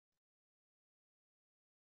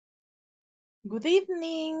Good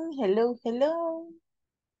evening. Hello, hello.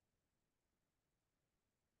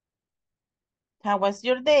 How was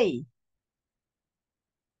your day?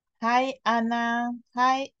 Hi, Anna.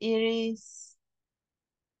 Hi, Iris.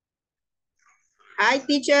 Hi,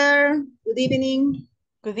 teacher. Good evening.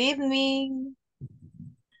 Good evening.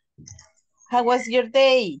 How was your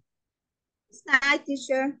day? It's nice,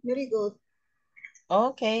 teacher. Very good.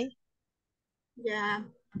 Okay. Yeah.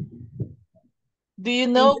 Do you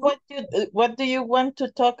And know you? what do you want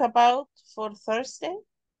to talk about for Thursday?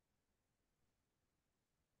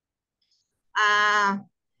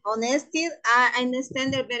 Honestly, I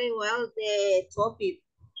understand very well the topic,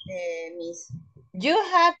 Miss. You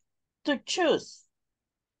have to choose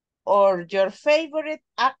or your favorite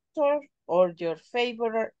actor or your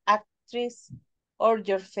favorite actress or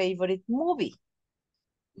your favorite movie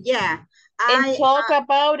Yeah. and I talk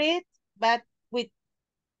about it, but with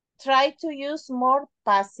try to use more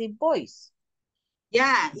passive voice.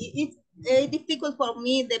 yeah. It's difficult for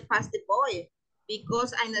me the past the boy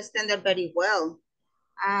because I understand it very well.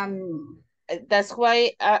 That's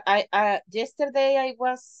why yesterday I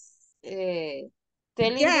was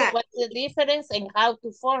telling you Yeah. what's the difference and how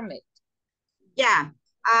to form it. Yeah.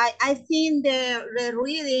 I think the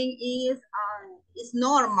reading is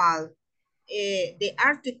normal. The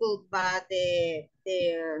article, but the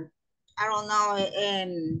I don't know,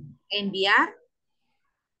 enviar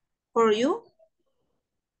for you.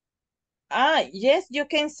 Yes, you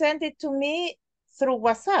can send it to me through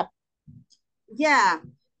WhatsApp. Yeah,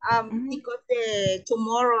 Mhm. because the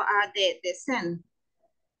tomorrow the send.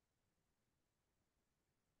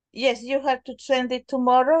 Yes, you have to send it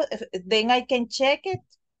tomorrow. Then I can check it.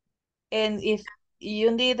 And if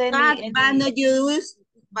you need But any, not use,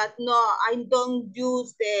 but no, I don't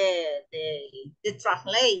use the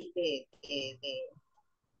translate the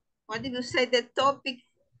what did you say the topic?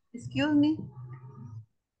 Excuse me.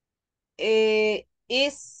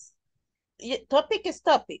 is topic is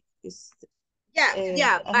topic. Is Yeah,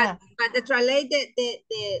 yeah, uh-huh. but the translate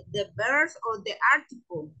the verse or the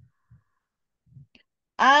article.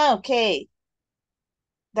 Okay.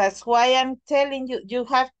 That's why I'm telling you, you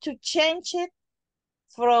have to change it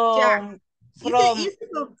Yeah, from it's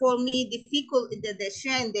for me difficult the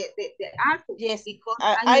shame the article yes. because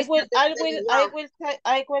I, I I will understand it I very will I well. will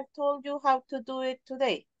I will tell you how to do it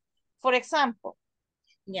today. For example,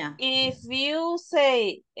 Yeah. if you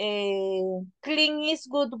say Clint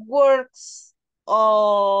Eastwood works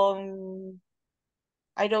on,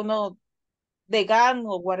 I don't know, the gun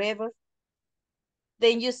or whatever,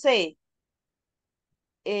 then you say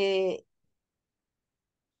uh,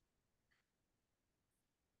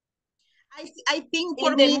 I think in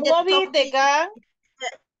for the me the movie the topic gun.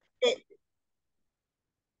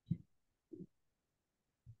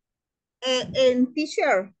 uh, and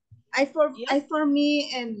teacher Yes. I for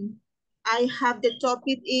me I have the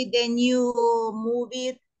topic in the new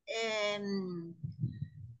movie um,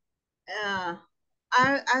 uh,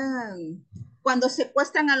 cuando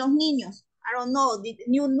secuestran a los niños. I don't know the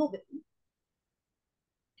new movie.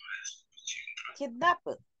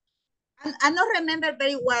 Kidnapped. I don't remember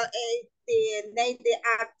very well the name the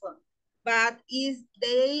actor, but is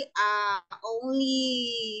they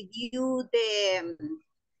only view the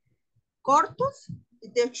cortos,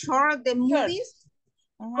 the short, the Sure. movies,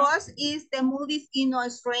 Uh-huh. because is the movies in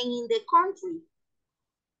Australia in the country.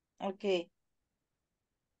 Okay.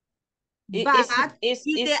 But is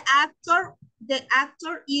the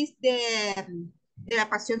actor is de la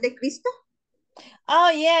Pasión de Cristo. Oh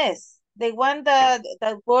yes, the one that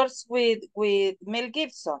works with Mel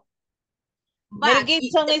Gibson. Mel But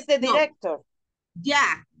Gibson is the no, director.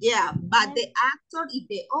 yeah, but Mhm. the actor is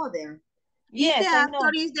the other. Is the Yes, I actor know.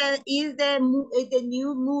 is the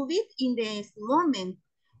new movie in this moment,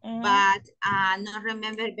 Mhm. but I not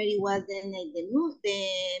remember very well the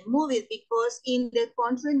movie because in the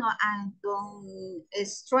country no I don't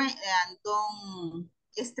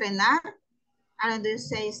estrenar. I don't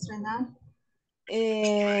say estrenar.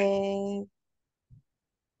 Eh,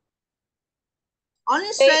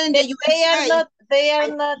 Only say in the USA. they are I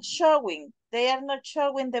not showing. They are not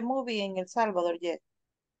showing the movie in El Salvador yet.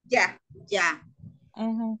 yeah yeah.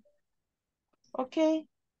 Mhm. Okay.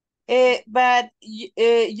 But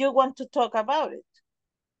you want to talk about it.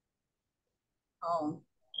 Oh.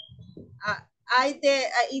 Uh, is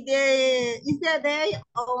the day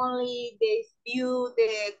only they view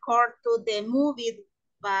the court to the movie,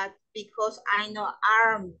 but because I know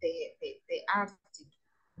arm the article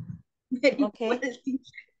very well. Okay.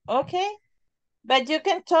 Okay. But you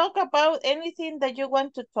can talk about anything that you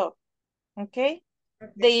want to talk. Okay.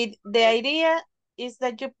 Okay, The okay, idea is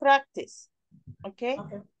that you practice. Okay.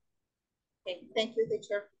 okay, Okay, thank you,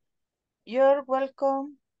 teacher. You're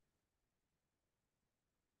welcome.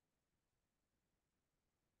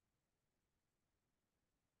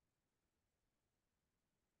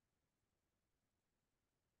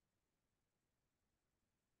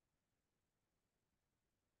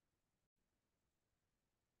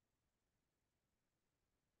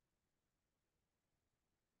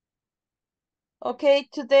 Okay,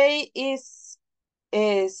 today is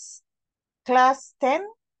class 10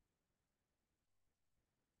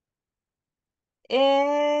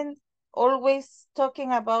 and always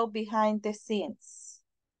talking about behind the scenes.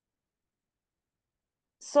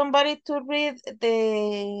 Somebody to read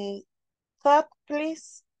the thought,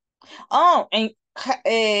 please. Oh, and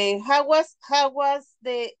how was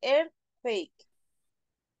the earthquake?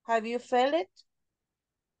 Have you felt it?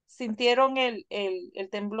 ¿Sintieron el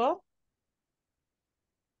temblor?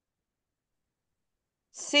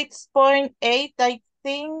 6.8, I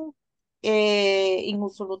think, in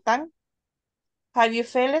Usulután. Have you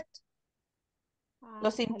felt it? ¿Lo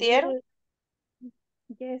A sintieron? little,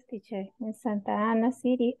 yes, teacher. In Santa Ana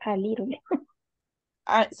City, a little.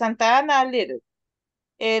 Santa Ana, a little.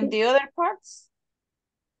 And the other parts?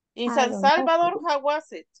 In I San don't know. Salvador, how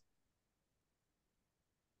was it?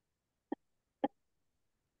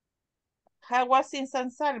 How was in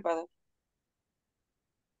San Salvador?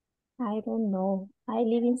 I don't know. I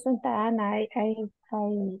live in Santa Ana.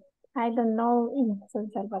 I don't know in San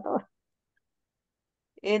Salvador.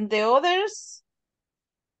 And the others?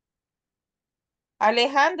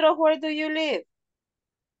 Alejandro, where do you live?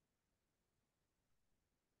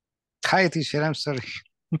 Hi, teacher. I'm sorry.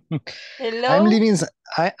 Hello? I'm living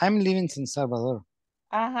in San Salvador.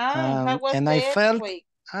 And how was and the I felt earthquake?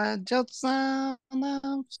 just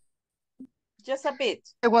Just a bit.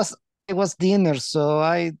 it was dinner, so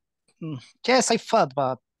yes, I felt,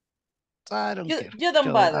 but I don't care. You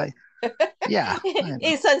don't bother. Yeah, I know.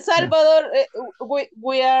 In San Salvador,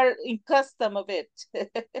 we are in custom of it.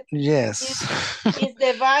 Yes. It's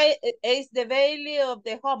the valley of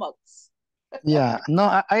the hummocks. Yeah.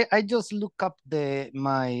 No, I just look up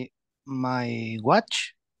my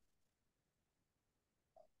watch.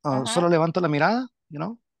 Solo levanto la mirada,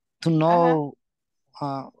 to know.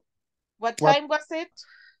 What time was it?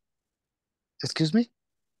 Excuse me?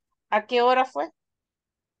 ¿A qué hora fue?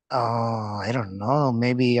 I don't know,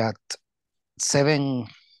 maybe at 7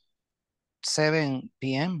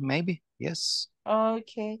 p.m. maybe. Yes.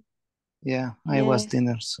 Okay. Yeah, I was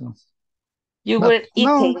dinner, so. You But were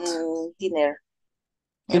no, eating dinner.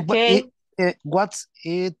 it Okay.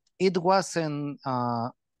 it wasn't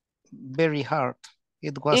very hard.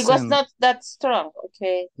 It It was wasn't. not that strong.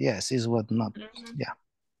 Okay. Yes, it was not. Yeah.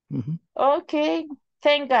 Okay.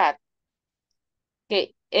 Thank God.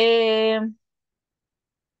 Okay.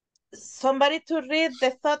 Somebody to read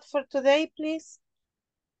the thought for today, please.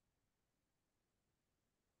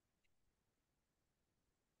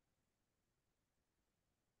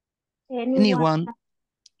 Anyone?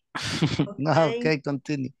 No, Okay. okay,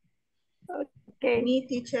 continue. Okay. Me,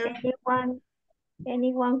 teacher.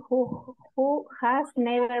 Anyone who has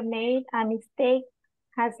never made a mistake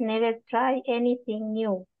has never tried anything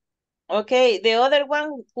new. Okay, the other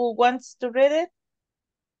one who wants to read it?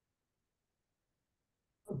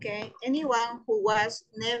 Okay, anyone who was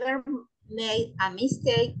never made a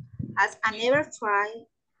mistake has never tried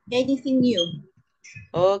anything new.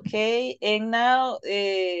 Okay, and now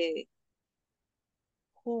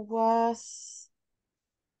who was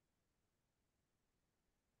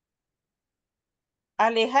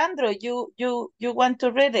Alejandro? You want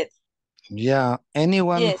to read it? Yeah,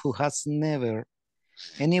 anyone Yes. who has never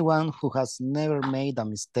made a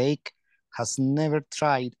mistake has never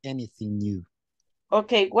tried anything new.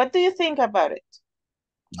 Okay, what do you think about it?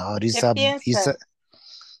 No, ¿Qué piensas?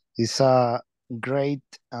 it's a great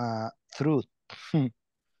truth.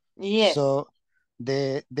 Yes. So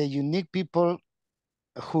the unique people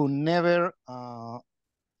who never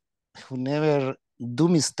do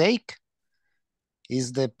mistake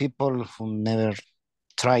is the people who never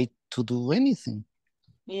try to do anything.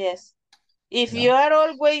 Yes. If Yeah. you are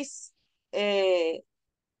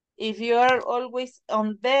always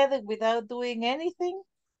on bed without doing anything,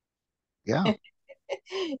 Yeah.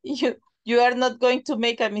 you are not going to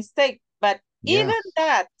make a mistake. But Yeah. even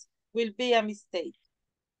that will be a mistake.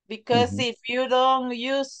 Because if you don't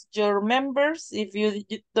use your members, if you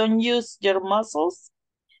don't use your muscles,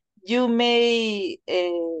 you may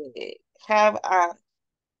have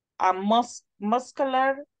a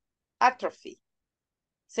muscular atrophy.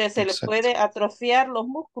 Se le puede atrofiar los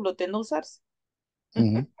músculos de no usarse.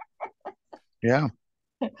 Yeah.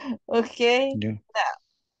 Okay. Yeah. Now,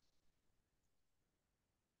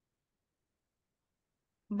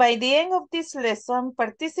 By the end of this lesson,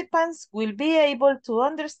 participants will be able to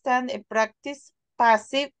understand and practice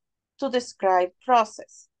passive to describe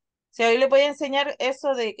process. Si hoy les voy a enseñar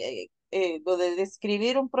eso de lo de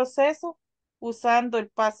describir un proceso usando el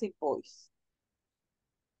passive voice.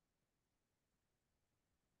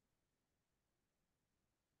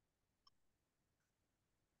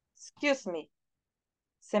 Excuse me.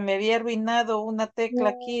 Se me había arruinado una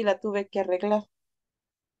tecla aquí y la tuve que arreglar.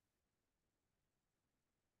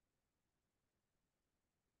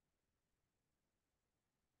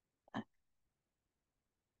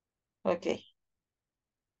 Ok.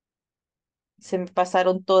 Se me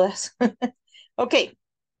pasaron todas. Ok.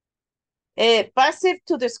 Passive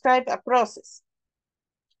to describe a process.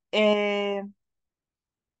 Here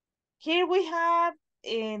we have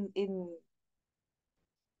in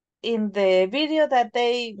the video that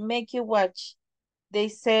they make you watch, they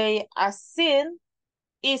say a scene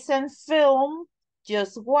isn't filmed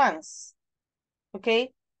just once.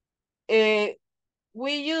 Okay.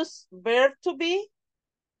 We use verb to be,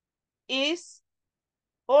 is,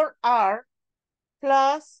 or are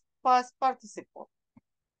plus past participle.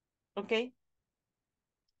 Okay.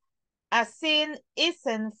 A scene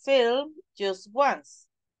isn't filmed just once.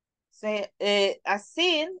 So, a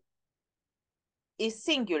scene is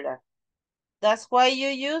singular. That's why you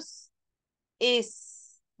use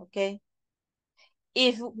is. Okay.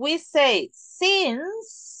 If we say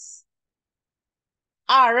scenes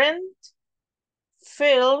aren't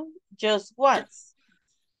filmed just once.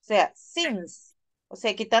 O sea, since. O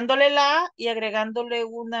sea, quitándole la A y agregándole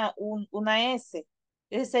una S.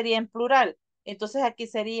 Ese sería en plural. Entonces aquí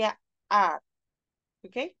sería are.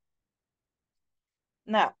 ¿Ok?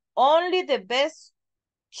 Now, only the best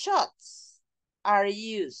shots are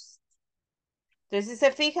used. Entonces, si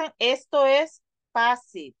se fijan, esto es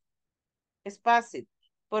passive. Es passive.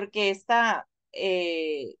 Porque está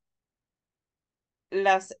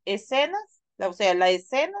las escenas, o sea, la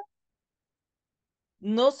escena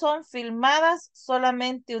no son filmadas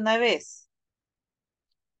solamente una vez.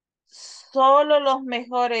 Solo los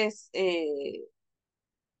mejores,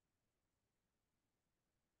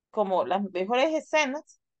 como las mejores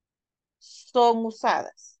escenas, son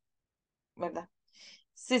usadas, ¿verdad?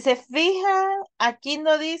 Si se fijan, aquí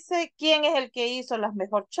no dice quién es el que hizo las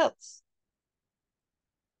mejores shots,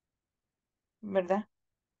 ¿verdad?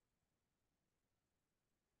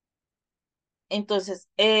 Entonces,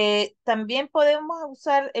 también podemos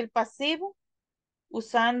usar el pasivo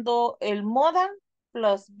usando el modal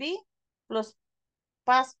plus be plus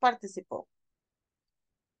past participle.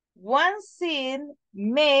 One scene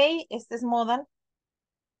may, este es modal,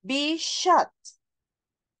 be shot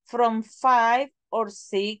from 5 or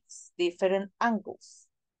 6 different angles.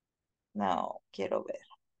 Now, quiero ver.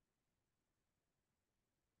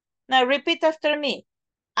 Now, repeat after me.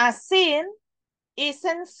 A scene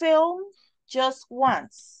isn't filmed just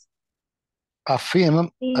once. A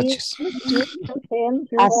film, Is film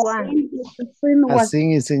A just one. scene a was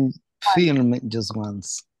scene is in film just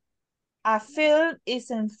once. A film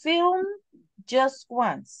isn't filmed just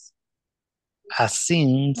once. A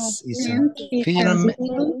scene is in in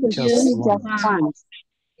film just once. once.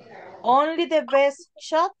 Only the best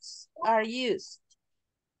shots are used.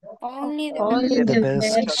 Only the Only The the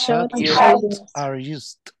best best shots shots are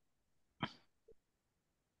used.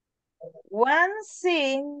 One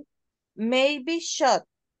scene may be shot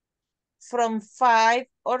from 5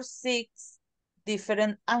 or 6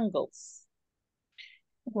 different angles.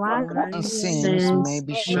 one A scene scene may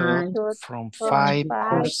be shot shoot from from 5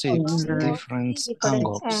 or 5 6 or different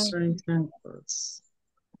different angles.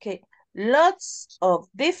 Okay, lots of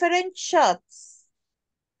different shots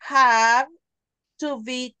have to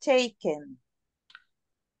be taken.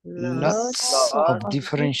 Lots of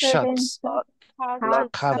different shots have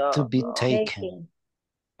to be taken.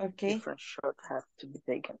 Okay. Different shots have to be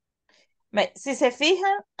taken. Si se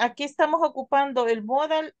fijan, aquí estamos ocupando el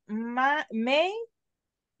modal may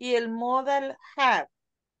y el modal have,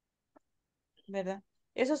 ¿verdad?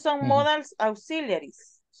 Esos son modals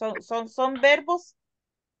auxiliaries, son verbos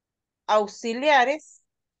auxiliares,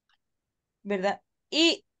 ¿verdad?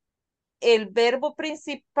 Y el verbo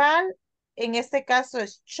principal en este caso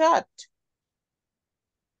es shot.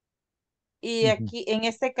 Y aquí en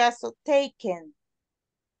este caso taken,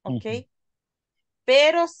 ¿ok?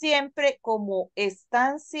 Pero siempre como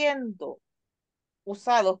están siendo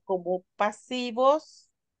usados como pasivos,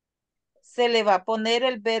 se le va a poner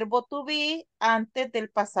el verbo to be antes del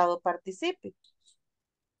pasado participio.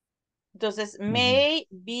 Entonces, may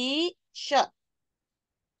be shot.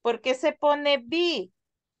 ¿Por qué se pone be?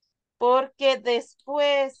 Porque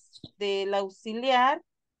después del auxiliar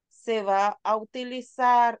se va a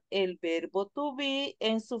utilizar el verbo to be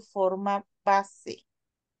en su forma base,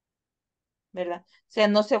 ¿verdad? O sea,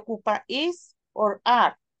 no se ocupa is or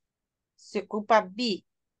are, se ocupa be,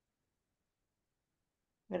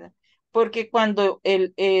 ¿verdad? Porque cuando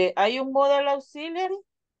hay un modal auxiliary,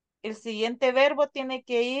 el siguiente verbo tiene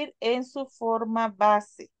que ir en su forma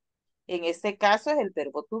base. En este caso es el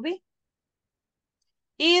verbo to be.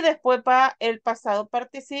 Y después va el pasado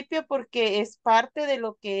participio porque es parte de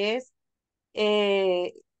lo que es,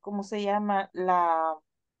 ¿cómo se llama? La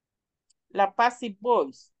passive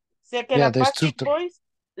voice. O sea que Yeah, the structure.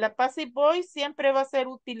 la passive voice siempre va a ser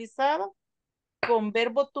utilizada con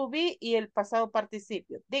verbo to be y el pasado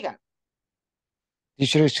participio. Digan.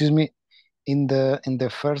 Teacher, excuse me. In the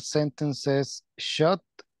first sentences, shot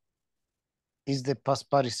is the past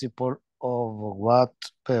participle of what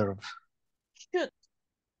verb? Should.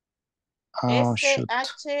 Shoot.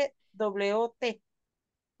 S-H-W-T.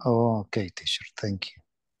 Oh, okay, teacher, thank you.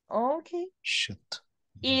 Ok. Shoot.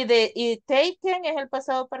 Y taken es el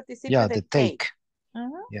pasado participio Yeah, de the take.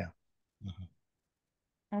 Ujú. Yeah.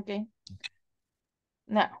 Okay.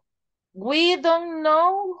 Now, we don't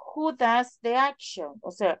know who does the action.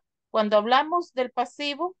 O sea, cuando hablamos del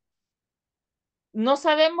pasivo, no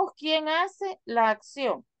sabemos quién hace la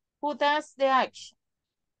acción. Who does the action?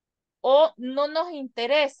 O no nos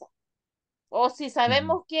interesa. O si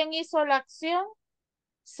sabemos quién hizo la acción,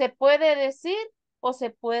 se puede decir o se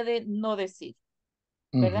puede no decir,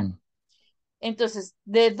 ¿verdad? Entonces,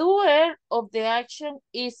 the doer of the action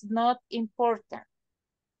is not important,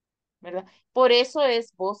 ¿verdad? Por eso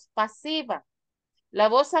es voz pasiva. La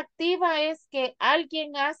voz activa es que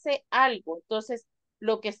alguien hace algo, entonces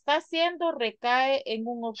lo que está haciendo recae en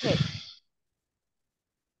un objeto,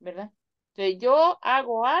 ¿verdad? Entonces yo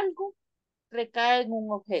hago algo, recae en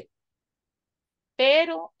un objeto,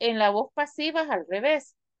 pero en la voz pasiva es al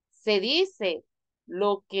revés. Se dice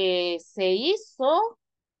lo que se hizo,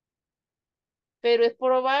 pero es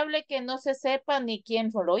probable que no se sepa ni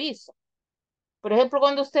quién lo hizo. Por ejemplo,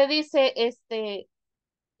 cuando usted dice,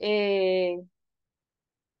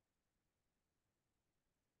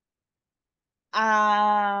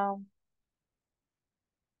 ah,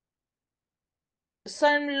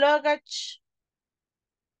 some luggage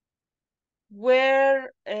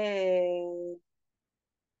were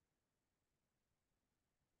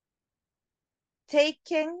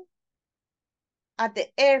taken at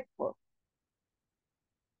the airport.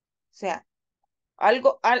 O sea,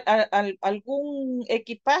 algún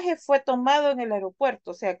equipaje fue tomado en el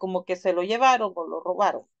aeropuerto, o sea, como que se lo llevaron o lo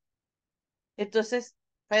robaron. Entonces,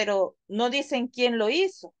 pero no dicen quién lo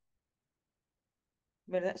hizo,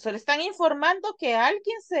 ¿verdad? Solo están informando que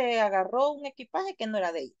alguien se agarró un equipaje que no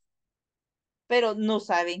era de ellos, pero no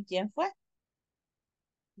saben quién fue,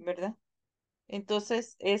 ¿verdad?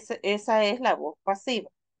 Entonces, esa es la voz pasiva.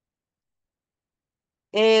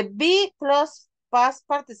 Be plus past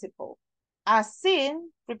participle. As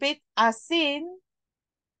seen, repeat, as seen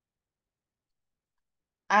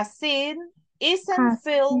isn't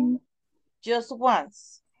filmed just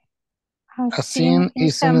once. A scene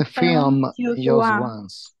is in a film just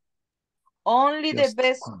once. Only the Just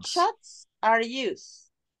best once. shots are used.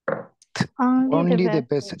 Only the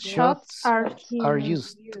best shots are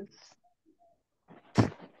used.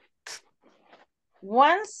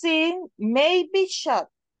 One scene may be shot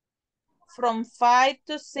from 5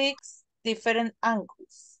 to 6 different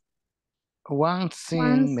angles. One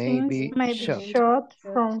scene may be shot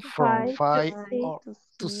from from 5 to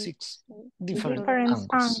to 6 different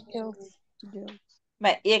different angles.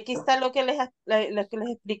 Y aquí está lo que lo que les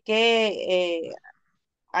expliqué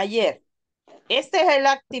ayer. Este es el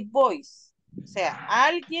active voice. O sea,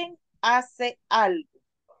 alguien hace algo,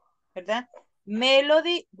 ¿verdad?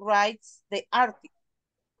 Melody writes the article.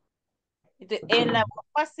 Entonces, en la voz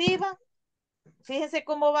pasiva, fíjense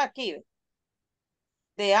cómo va aquí.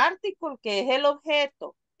 The article, que es el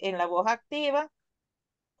objeto en la voz activa,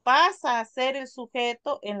 pasa a ser el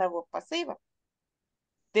sujeto en la voz pasiva.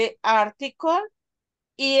 The article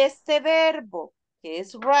y este verbo, que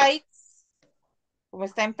es writes, como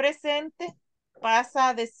está en presente, pasa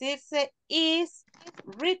a decirse is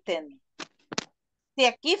written. Si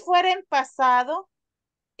aquí fuera en pasado,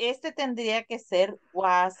 este tendría que ser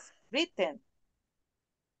was written.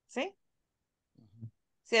 ¿Sí? O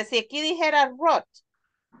sea, si aquí dijera wrote,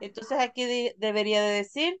 entonces aquí debería de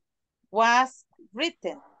decir was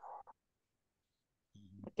written.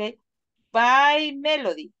 ¿Ok? By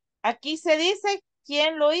Melody. Aquí se dice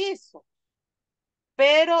quién lo hizo,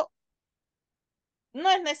 pero no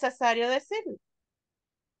es necesario decirlo.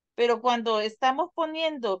 Pero cuando estamos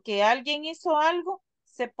poniendo que alguien hizo algo,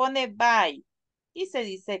 se pone by. y se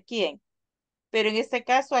dice quién. Pero en este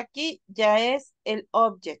caso aquí ya es el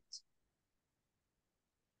object,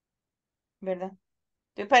 ¿verdad?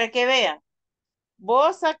 Entonces, para que vean,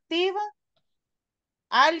 voz activa,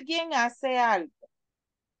 alguien hace algo.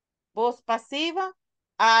 Voz pasiva,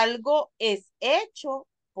 algo es hecho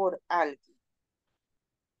por alguien.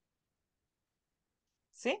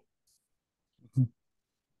 ¿Sí?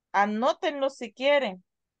 Anótenlo si quieren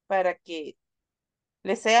para que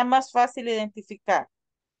les sea más fácil identificar.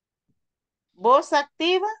 Voz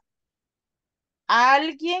activa,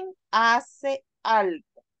 alguien hace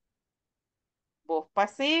algo. Voz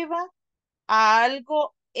pasiva,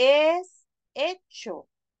 algo es hecho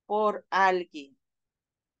por alguien.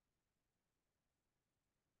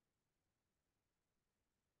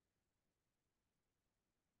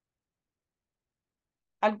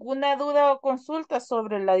 ¿Alguna duda o consulta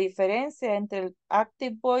sobre la diferencia entre el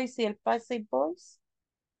active voice y el passive voice?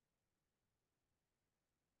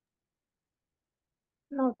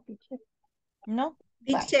 No, teacher. ¿No?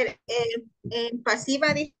 Vale. Teacher,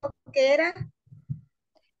 pasiva dijo que era.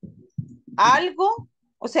 Algo,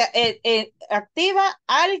 o sea, activa,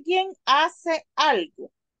 alguien hace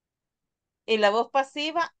algo. En la voz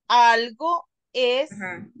pasiva, algo es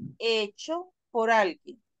Ajá. hecho por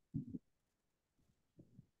alguien.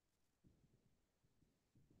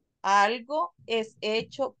 Algo es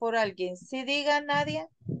hecho por alguien. ¿Sí diga, Nadia?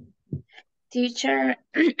 Teacher,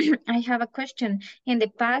 I have a question. In the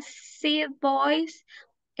passive voice,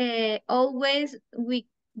 always we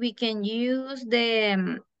can use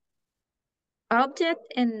the object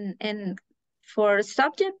and for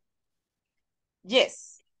subject.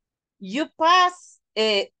 Yes. You pass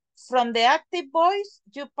from the active voice,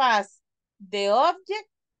 you pass the object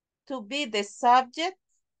to be the subject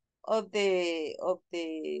of the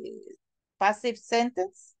passive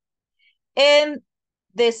sentence, and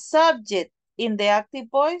the subject in the active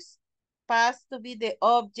voice pass to be the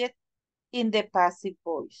object in the passive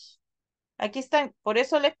voice. Aquí están, por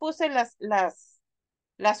eso les puse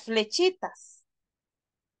las flechitas,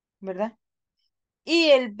 ¿verdad?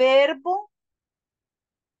 Y el verbo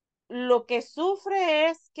lo que sufre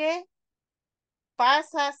es que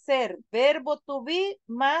pasa a ser verbo to be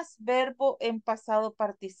más verbo en pasado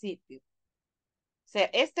participio. O sea,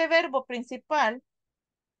 este verbo principal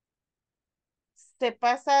se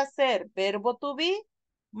pasa a ser verbo to be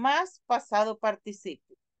más pasado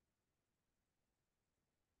participio.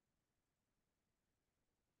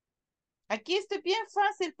 Aquí estoy bien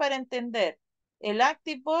fácil para entender el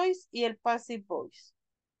active voice y el passive voice.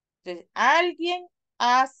 Entonces, alguien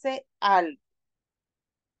hace algo.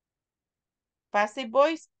 Passive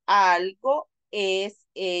voice, algo es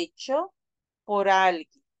hecho por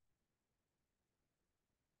alguien.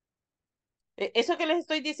 Eso que les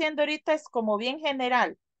estoy diciendo ahorita es como bien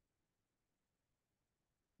general,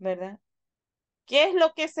 ¿verdad? ¿Qué es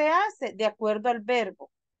lo que se hace? De acuerdo al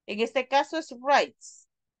verbo. En este caso es writes.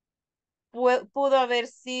 Pudo haber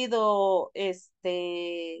sido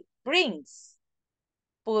brings.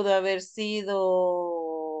 Pudo haber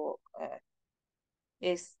sido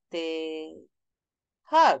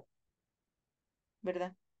have,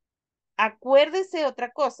 ¿verdad? Acuérdese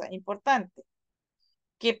otra cosa importante,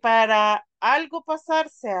 que para algo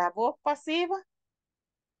pasarse a voz pasiva,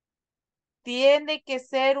 tiene que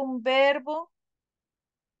ser un verbo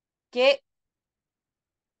que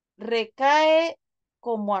recae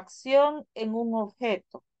como acción en un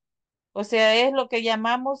objeto. O sea, es lo que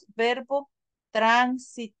llamamos verbo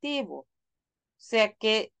transitivo. O sea,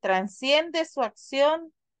 que transciende su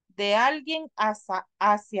acción de alguien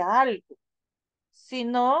hacia algo. Si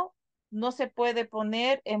no, no se puede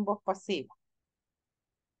poner en voz pasiva.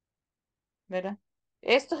 ¿Verdad?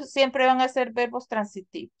 Estos siempre van a ser verbos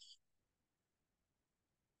transitivos.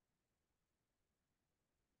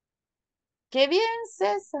 ¡Qué bien,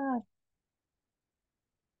 César!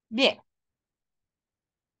 Bien.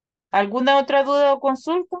 ¿Alguna otra duda o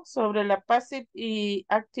consulta sobre la passive y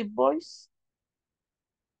active voice?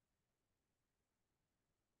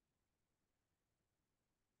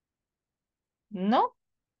 ¿No?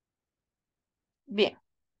 Bien.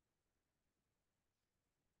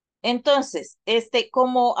 Entonces,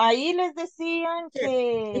 como ahí les decían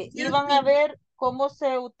que Excuse iban a me. ver cómo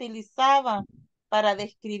se utilizaban para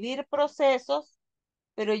describir procesos,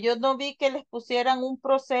 pero yo no vi que les pusieran un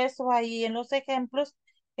proceso ahí en los ejemplos,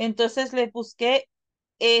 entonces les busqué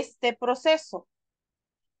este proceso.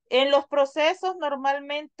 En los procesos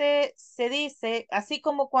normalmente se dice, así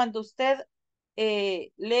como cuando usted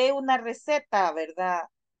lee una receta, ¿verdad?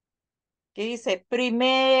 Que dice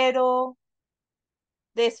primero,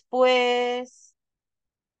 después,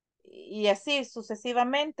 y así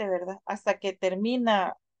sucesivamente, ¿verdad? Hasta que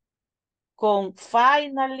termina con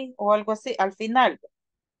finally o algo así, al final.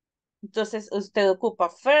 Entonces usted ocupa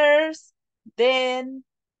first, then,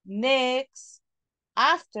 next,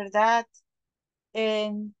 after that,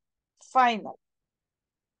 and final.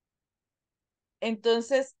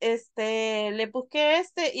 Entonces, le busqué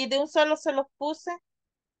y de un solo se los puse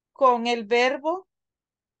con el verbo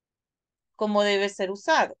como debe ser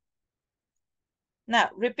usado. Now,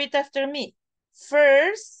 repeat after me.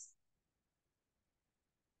 First,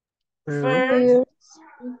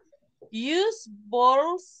 use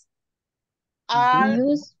bottles are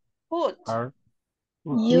put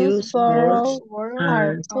Use bottles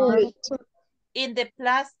are put in the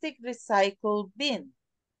plastic recycle bin.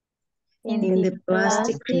 in the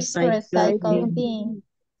plastic recycle bin.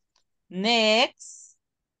 Next,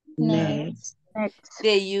 Next,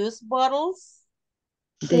 the used bottles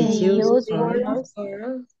the used bottles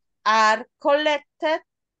are collected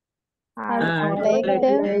are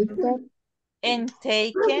collected and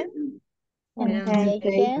taken and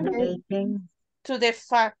taken to the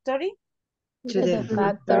factory, to the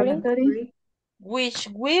factory, which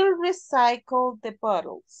will recycle the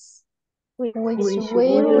bottles. which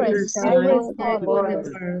will recycle the bottles.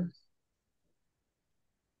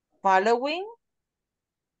 Following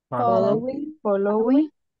Following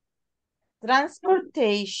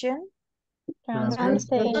transportation,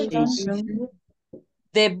 transportation,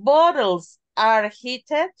 the bottles are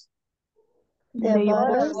heated the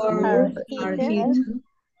bottles are heated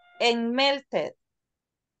and melted.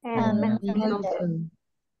 and melted.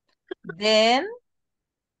 Then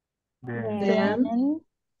Then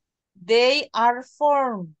they are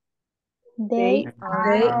formed they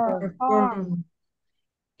are formed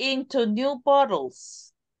into new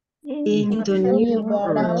bottles. into new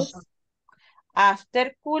bottles.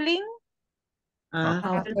 After cooling,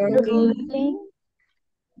 After cooling,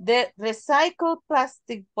 the recycled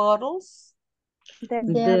plastic bottles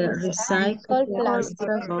the recycled plastic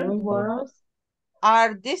bottles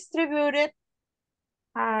are distributed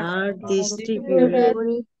are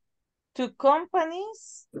distributed to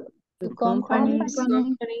companies to companies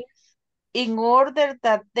in order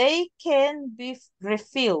that they can be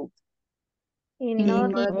refilled. in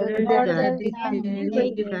order that they can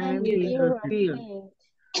be refilled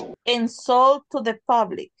And sold to the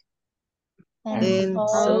public. and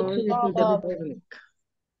sold to the public.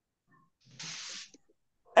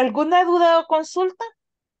 ¿Alguna duda o consulta?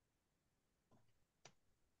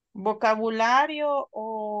 ¿Vocabulario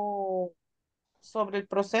o sobre el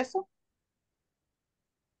proceso?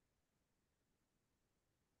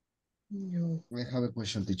 I have a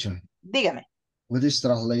question, teacher. Dígame. What is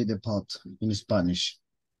translate the pot in Spanish?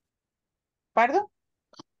 ¿Perdón?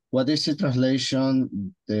 What is the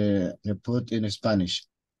translation the put in Spanish?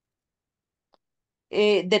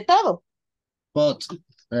 De todo. Pot,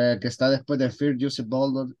 que está después de first use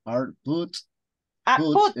bold are put.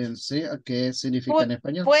 Put. En sí, ¿qué significa Put, en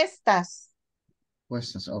español? puestas.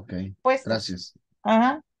 Puestas, ok. Puestas. Gracias.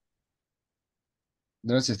 Ajá.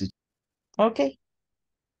 Gracias, teacher. Ok.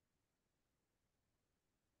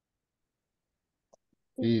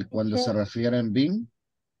 Y cuando se refieren bin.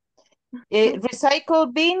 Recycle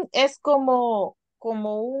bin es como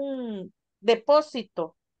un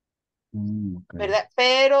depósito, Okay. ¿verdad?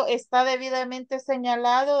 Pero está debidamente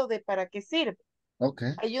señalado de para qué sirve.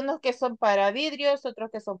 Okay. Hay unos que son para vidrios,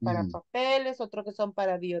 otros que son para papeles, otros que son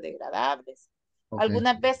para biodegradables. Okay.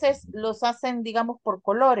 Algunas veces los hacen, digamos, por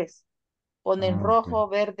colores. Ponen rojo,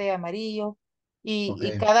 verde, amarillo. Y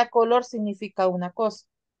cada color significa una cosa.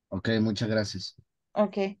 Ok, muchas gracias.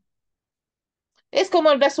 Ok. Es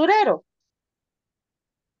como el basurero.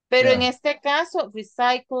 Pero en este caso,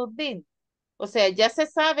 recycle bin. O sea, ya se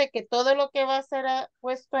sabe que todo lo que va a ser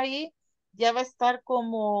puesto ahí ya va a estar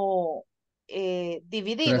como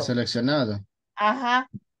dividido. Preseleccionado. Ajá.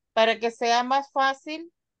 Para que sea más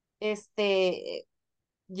fácil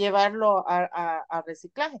llevarlo a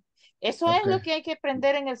reciclaje. Eso es lo que hay que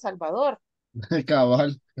aprender en El Salvador.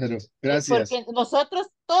 Cabal, pero gracias. Porque nosotros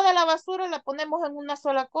toda la basura la ponemos en una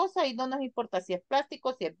sola cosa y no nos importa si es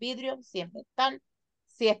plástico, si es vidrio, si es metal,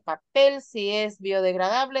 si es papel, si es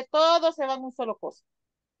biodegradable, todo se va en una sola cosa.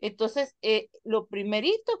 Entonces, lo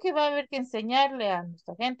primerito que va a haber que enseñarle a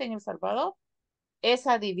nuestra gente en El Salvador es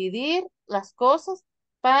a dividir las cosas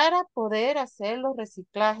para poder hacer los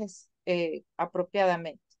reciclajes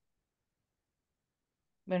apropiadamente.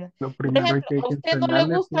 Bueno, por ejemplo, a usted no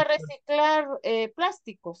le gusta reciclar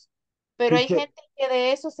plásticos, pero hay gente que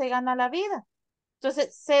de eso se gana la vida.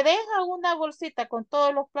 Entonces, se deja una bolsita con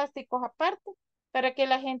todos los plásticos aparte para que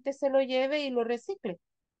la gente se lo lleve y lo recicle.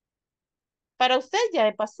 Para usted ya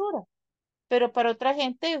es basura, pero para otra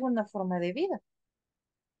gente es una forma de vida,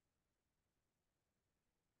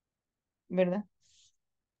 ¿verdad?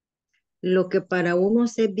 Lo que para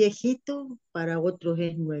unos es viejito, para otros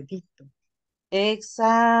es nuevito.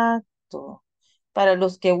 Exacto. Para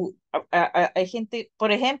los que hay gente,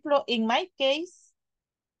 por ejemplo, in my case,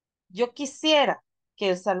 yo quisiera que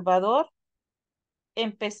El Salvador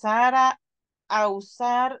empezara a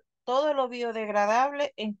usar todo lo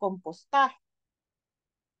biodegradable en compostaje.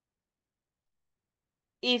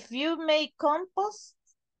 If you make compost,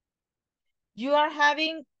 you are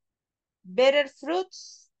having better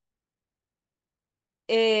fruits,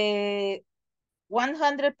 100%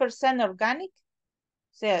 organic,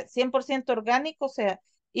 o sea, 100% orgánico, o sea,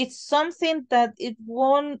 it's something that it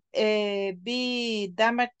won't be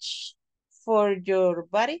damaged for your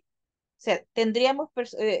body. O sea, tendríamos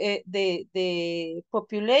the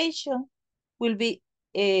population will be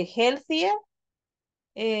healthier.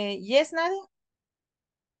 Yes, Nadia?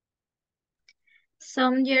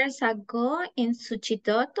 Some years ago in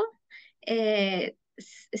Suchitoto,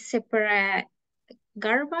 separate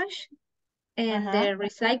garbage and the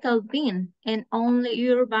recycle bin and only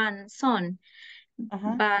urban zone.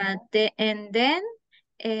 But then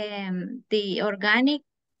the organic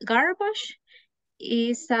garbage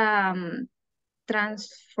is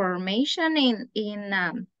transformation in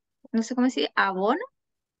no sé cómo decir, abono.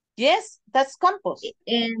 Yes, that's compost. O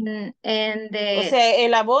sea,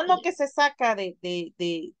 el abono que se saca de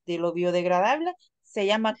lo biodegradable se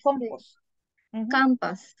llama compost.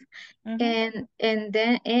 Compost. And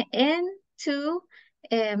then into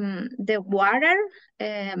the water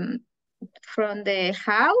from the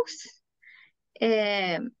house.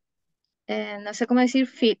 No sé cómo decir,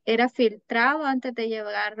 era filtrado antes de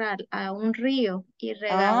llegar a un río y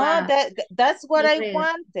regaba. That's what I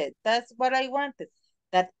wanted. That's what I wanted.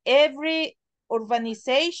 That every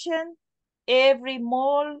urbanization, every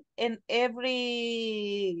mall, and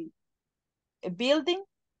every building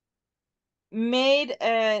made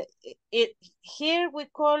it, here we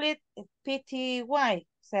call it PTY, o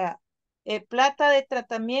sea, plata de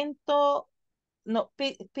tratamiento, no,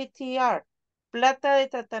 PTR, plata de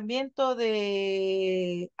tratamiento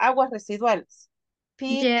de aguas residuales,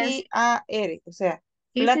 PTAR, o sea,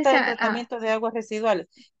 plata de tratamiento de aguas residuales.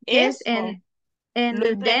 Yes, Eso lo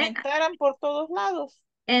implementaran por todos lados.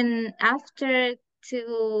 And after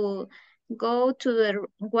to go to the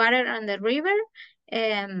water on the river,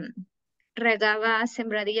 regaba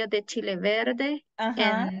sembradillos de chile verde,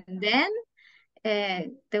 and then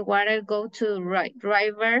the water go to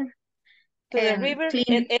river. To the river,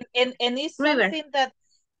 and it's something that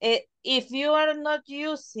if you are not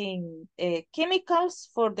using chemicals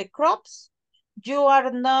for the crops, you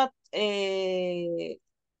are not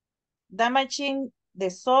damaging the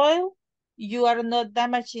soil, you are not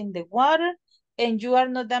damaging the water, and you are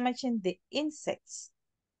not damaging the insects.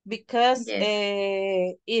 Because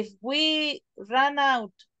if we run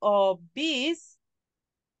out of bees,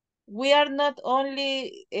 we are not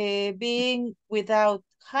only being without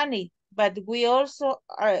honey, but we also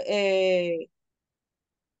are,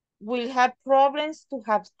 will have problems to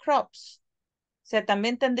have crops. O sea,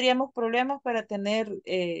 también tendríamos problemas para tener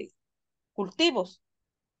cultivos,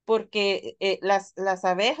 porque las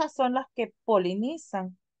abejas son las que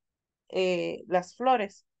polinizan las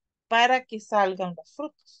flores para que salgan los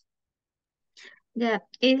frutos. Yeah,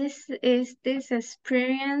 this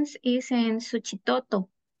experience is in Suchitoto.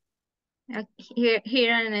 Here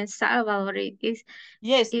in El Salvador,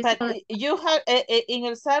 yes, but you have in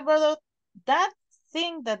El Salvador, that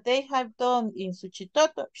thing that they have done in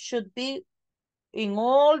Suchitoto should be in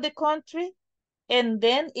all the country and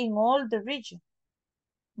then in all the region,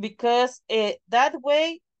 because that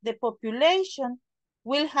way the population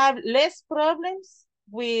will have less problems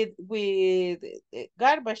with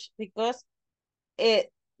garbage, because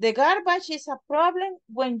the garbage is a problem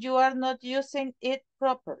when you are not using it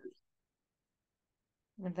properly.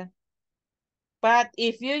 But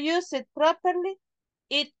if you use it properly,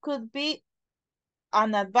 it could be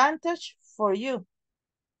an advantage for you.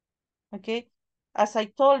 Okay, as I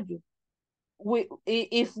told you,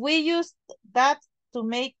 if we use that to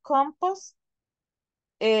make compost,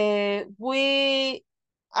 we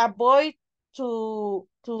avoid to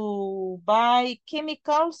buy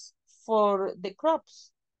chemicals for the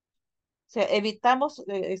crops. O sea, evitamos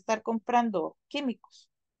estar comprando químicos,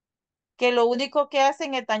 que lo único que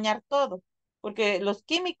hacen es dañar todo, porque los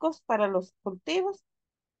químicos para los cultivos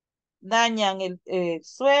dañan el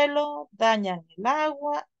suelo, dañan el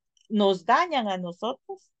agua, nos dañan a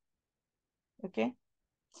nosotros. Okay,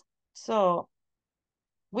 so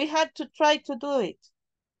we had to try to do it.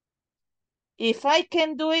 If I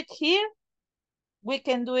can do it here, we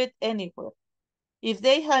can do it anywhere. If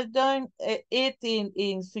they have done it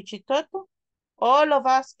in Suchitoto, all of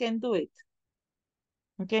us can do it.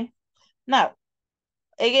 Okay. Now,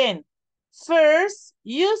 again, first,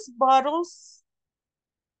 use bottles.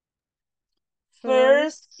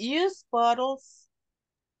 First, use bottles.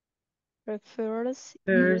 First,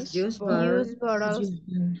 Use use bottles. Use bottles.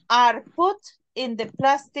 Are put in the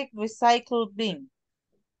plastic recycle bin.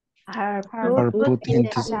 Are Are put put in the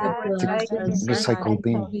into plastic recycle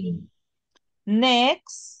bin. bin.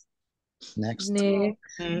 Next, Next.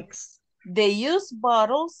 Next. the used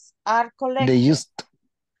bottles are collected. The used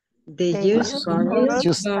The The used used bottles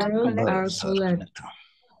Just are bottles are collected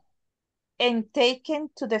and taken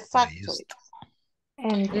to the factory, used.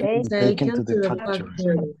 and and taken Taken to the the factory,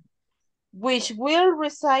 factory, which will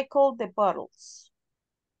recycle the bottles.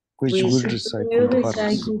 which which will will recycle the bottles.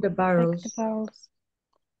 recycle the barrels.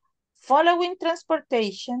 Following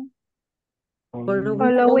transportation,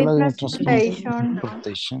 following transportation,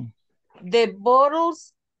 transportation. the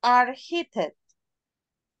bottles are heated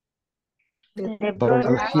The Bottle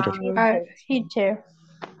bottles heater are heated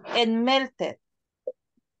and melted.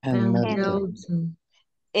 and melted.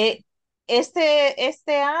 melted.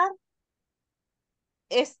 Este are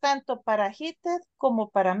es tanto para heated como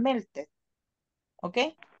para melted.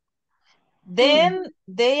 Okay. Then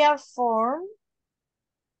they are formed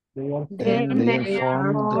Then they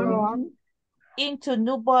are formed formed into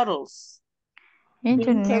new bottles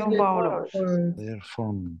into new bottles. They are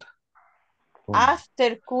formed.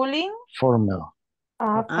 after cooling. Formal.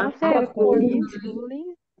 After cooling,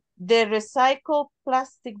 The recycled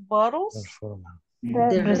plastic They're bottles formal.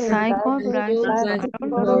 the recycled plastic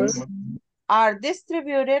bottles are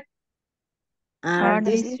distributed Are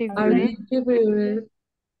distributed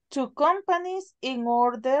to companies in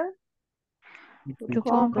order to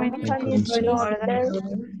companies in order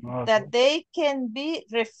that they can be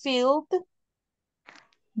refilled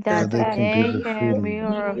that they can be can be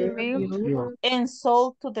refilled. refilled and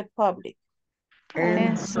sold to the public.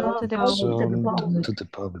 and sold to the Sold to the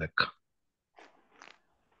public.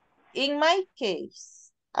 In my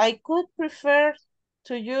case, I could prefer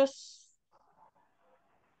to use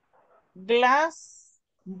glass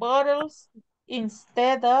bottles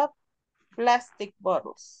instead of plastic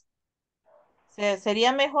bottles. O sea,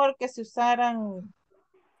 sería mejor que se usaran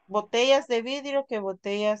botellas de vidrio que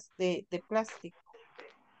botellas de plástico.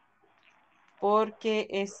 Porque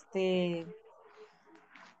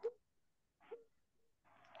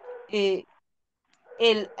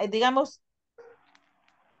digamos,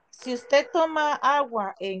 si usted toma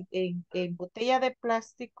agua en botella de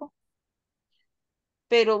plástico,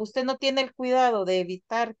 pero usted no tiene el cuidado de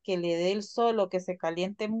evitar que le dé el sol o que se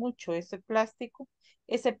caliente mucho ese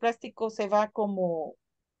plástico se va como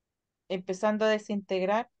empezando a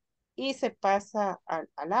desintegrar y se pasa al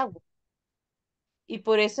agua. Y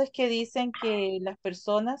por eso es que dicen que las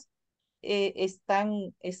personas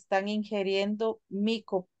están ingiriendo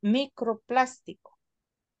microplástico.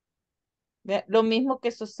 Lo mismo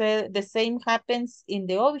que sucede, the same happens in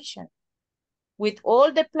the ocean. With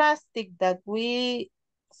all the plastic that we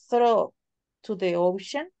throw to the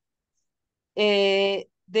ocean,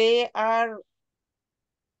 they are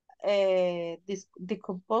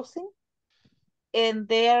decomposing and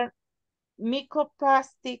they are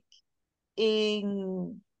microplastic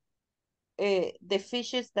in the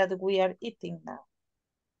fishes that we are eating now.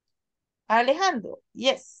 Alejandro,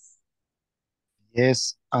 yes.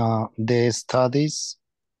 Yes, the studies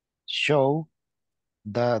show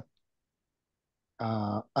that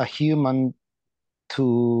a human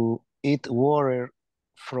to eat water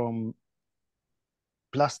from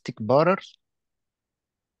plastic bottles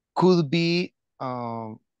could be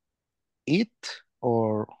eat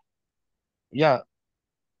or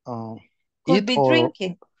Could eat be or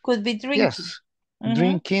drinking. Could be drinking. yes,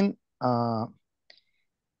 drinking a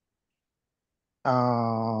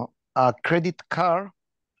credit card,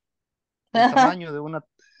 el tamaño de una,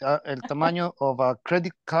 el tamaño of a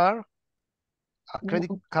credit card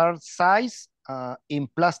size in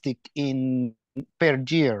plastic in per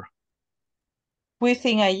year.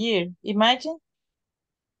 Within a year, imagine.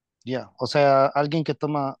 O sea, alguien que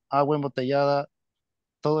toma agua embotellada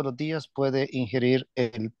todos los días puede ingerir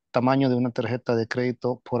el tamaño de una tarjeta de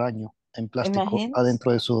crédito por año en plástico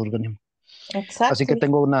adentro de su organismo. Exacto. Así que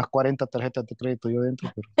tengo unas 40 tarjetas de crédito yo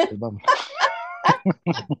dentro, pero pues vamos.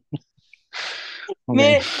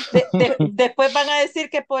 Mire, después van a decir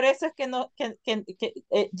que por eso es que no,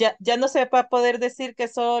 ya no se va a poder decir que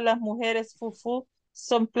solo las mujeres fufu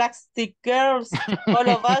son plastic girls. All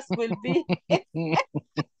of us will be.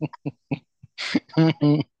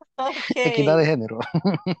 Equidad de Okay. género.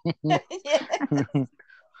 Yes.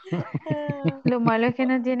 Lo malo es que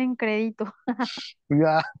no tienen crédito.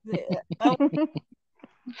 Ya. Yeah.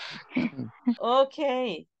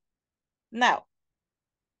 Okay. Now,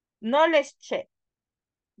 knowledge check.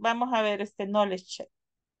 Vamos a ver este knowledge check.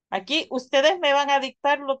 Aquí ustedes me van a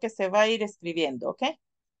dictar lo que se va a ir escribiendo, ¿ok?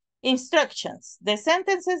 Instructions. The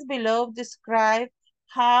sentences below describe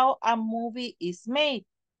how a movie is made.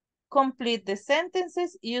 Complete the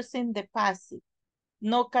sentences using the passive.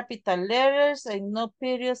 No capital letters and no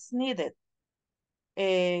periods needed.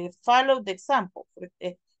 Follow the example.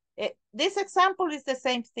 This example is the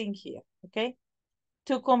same thing here, okay?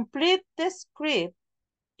 To complete the script,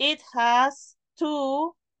 it has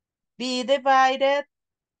to be divided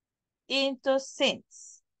into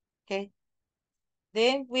scenes, okay?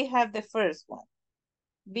 Then we have the first one,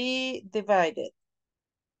 be divided.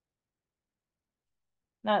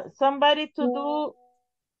 Now, somebody to do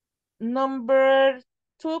number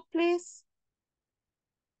 2, please.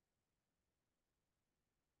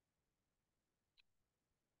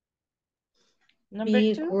 Number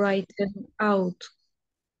Be 2. written out.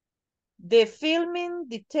 The filming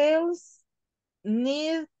details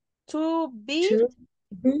need to be To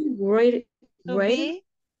be written.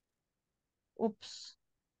 Oops.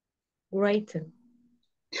 Written.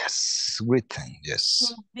 Yes, written, yes.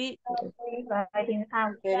 To be, Writing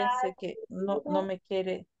out. espérense que no me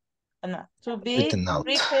quiere. No, to be Written out.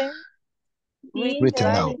 written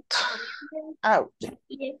out. out.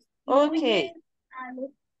 Okay.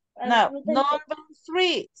 Now, number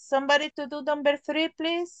 3. Somebody to do number 3,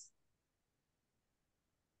 please.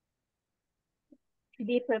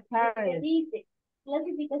 Be prepared.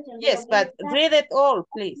 Yes, but read it all,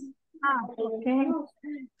 please. Okay.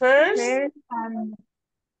 First.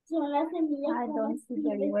 I don't see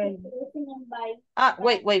very well.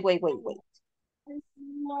 Wait.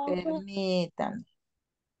 Permítanme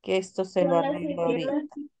que esto se lo arreglo ahorita.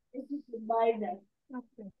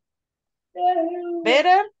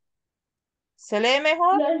 Better? ¿Se lee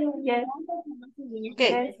mejor? Yes.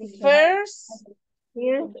 Okay, Yes. first.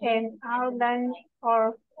 Here's an outline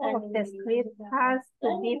of the script has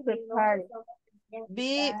to be prepared.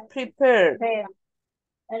 Be prepared.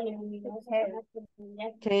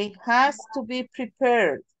 Okay, has to be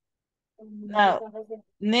prepared. Now,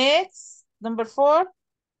 next, number 4.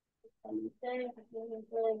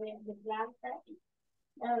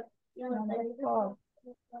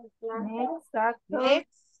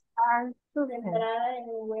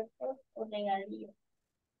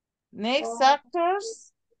 Next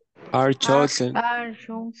actors are chosen. Are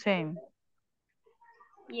chosen.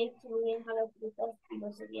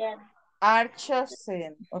 Are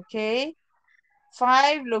chosen, okay.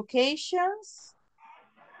 5 locations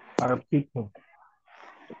are picked.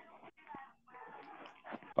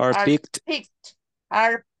 Are picked.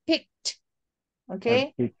 Are picked, okay.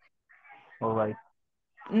 Are picked. All right.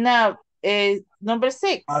 Now, number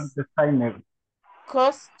 6. Are designed.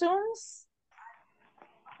 Costumes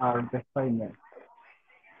Are designed.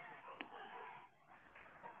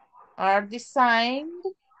 are designed.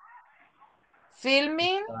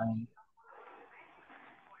 Filming.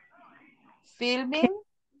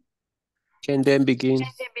 Can then begin.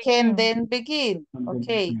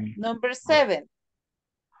 Okay, number 7.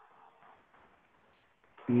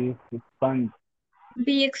 Is expanded.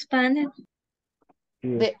 Be expanded.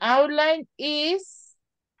 The outline is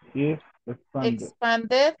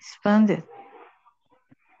expanded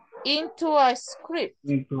into a script.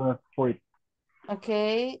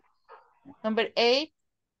 Okay. Number 8.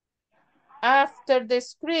 After the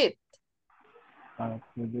script. After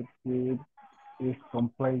the script is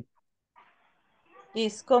complete.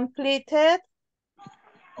 Is completed.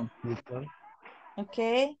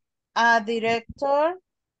 Okay. A director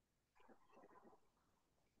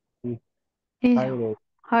is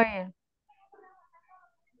hired.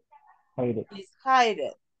 Is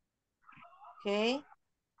hired. Okay.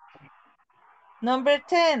 Number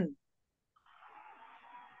 10.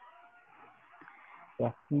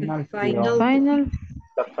 The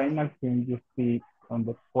final thing you see on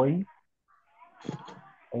the point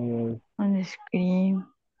On the screen.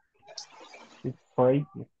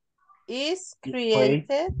 Is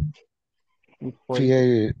created.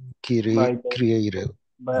 Created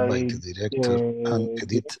by the director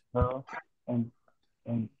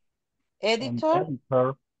and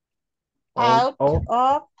editor out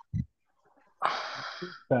of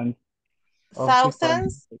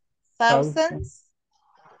thousands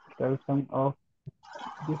of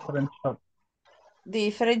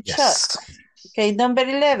different shots. Okay, number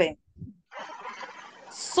 11.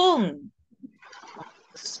 Soon.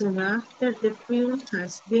 Soon after the film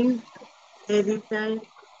has been edited,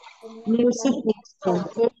 music is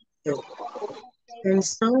composed, and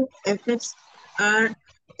sound effects are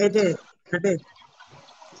added.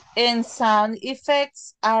 And sound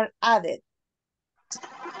effects are added.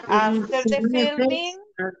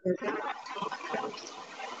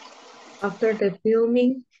 After the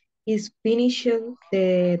filming is finished,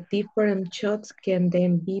 the different shots can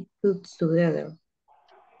then be put together.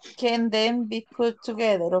 Can then be put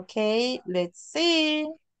together. Okay, let's see.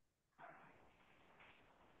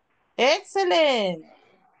 Excellent.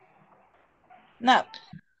 Now,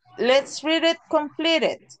 let's read it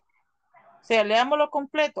completed. O sea, leámoslo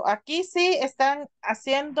completo. Aquí sí están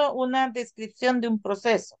haciendo una descripción de un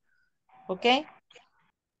proceso. ¿Ok?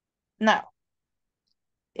 Now,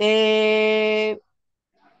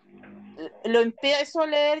 lo empiezo a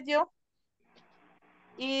leer yo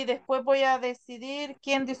y después voy a decidir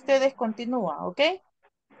quién de ustedes continúa. ¿Ok?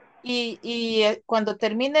 Y cuando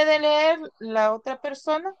termine de leer, la otra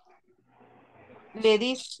persona le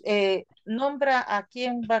dice, nombra a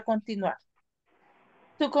quién va a continuar.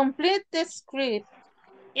 To complete the script,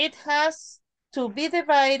 it has to be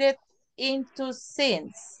divided into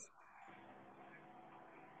scenes.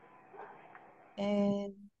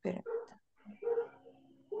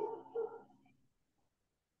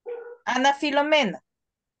 Ana Filomena.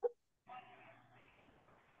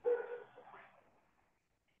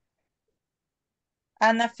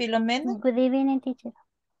 Ana Filomena. Good evening, teacher.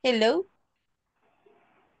 Hello.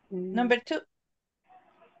 Number 2.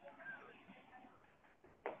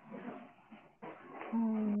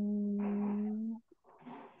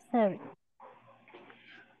 Sorry.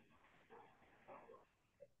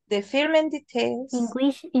 The filming details.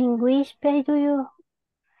 In which page are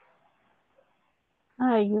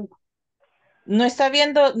you? No está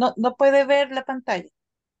viendo, no puede ver la pantalla.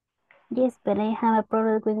 Yes, but I have a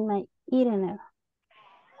problem with my internet.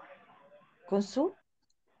 ¿Con su?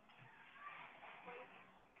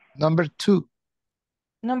 Number 2.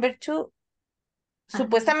 Number 2.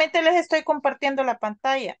 Supuestamente les estoy compartiendo la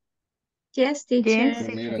pantalla. Yes, teacher. Yes,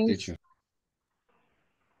 teacher.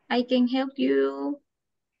 I can help you.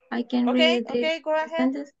 I can Okay, read the go ahead.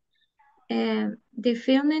 sentence. The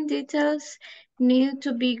filming details need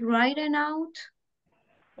to be written out.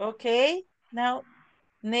 Okay, now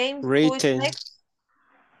name who is Written. next.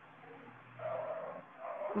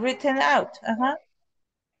 Written out.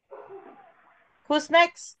 Who's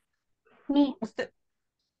next? Me.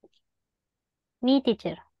 Me,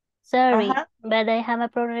 teacher. Sorry, but I have a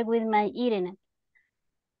problem with my internet.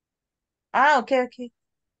 Okay.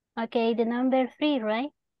 Okay, the number 3,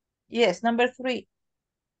 right? Yes, number 3.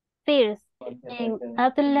 First, an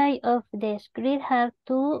outline of the script have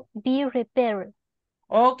to be repaired.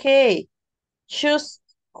 Okay. Choose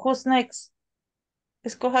who's next.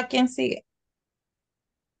 Escoja quién sigue.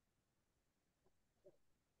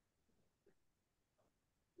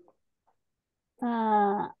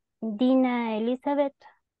 Dina Elizabeth.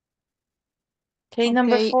 Okay,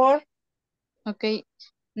 number 4. Okay,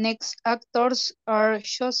 next actors are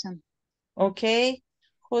chosen. Okay,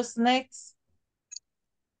 who's next?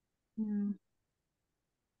 Me,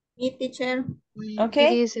 teacher.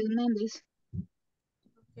 Okay. It is Hernandez.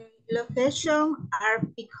 Okay. Location are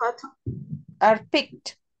picked. Are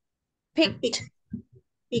picked. Picked.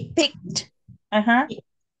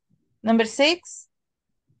 Number 6.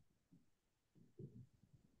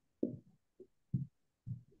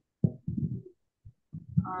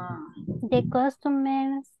 The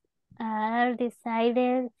customers are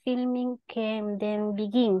decided filming can then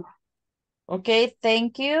begin. Okay,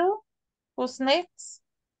 thank you. Who's next?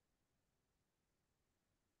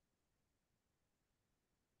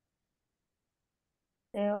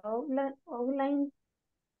 The outline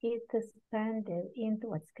is expanded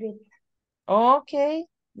into a script. Okay,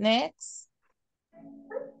 next.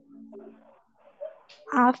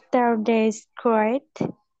 After the script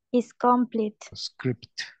is complete.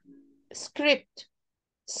 Script is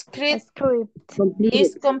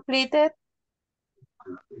completed.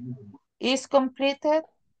 Is completed.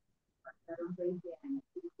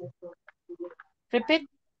 Repeat.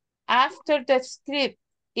 After the script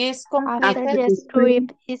is completed. After the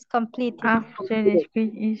script is completed. After the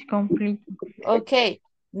script is complete. Okay,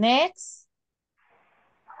 next.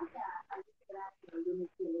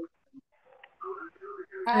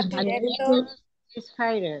 A director is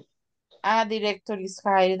hired. A director is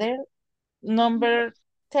hired. Number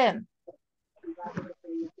 10.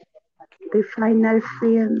 The final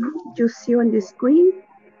film you see on the screen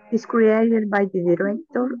is created by the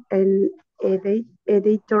director and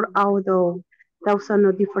editor out of thousands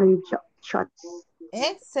of different shots.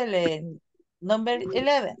 Excellent. Number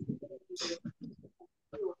 11.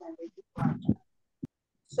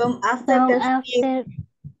 So after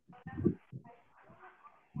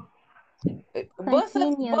both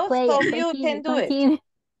of you can do it.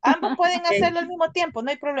 Ambos pueden hacerlo al mismo tiempo,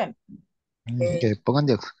 no hay problema. Okay, pongan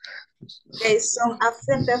de acuerdo. The song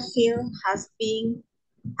after the film has been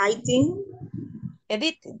edited.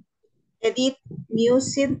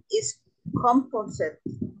 Music is composed.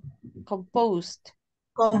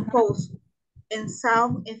 And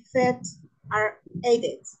sound effects are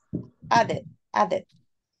added.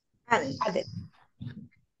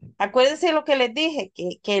 Acuérdense lo que les dije,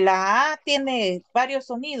 que la A tiene varios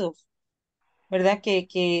sonidos, ¿verdad?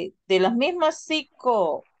 Que de las mismas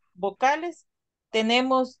 5 vocales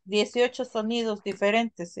tenemos 18 sonidos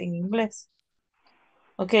diferentes en inglés.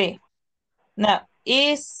 Okay. Now,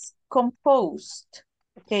 is composed.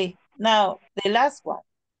 Okay. Now, the last one.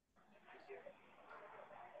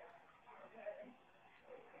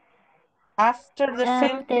 After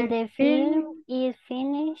the film is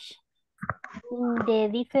finished, the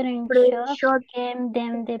different shots can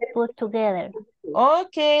then be put together.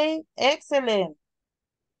 Okay, excellent.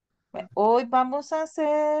 Hoy vamos a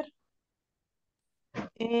hacer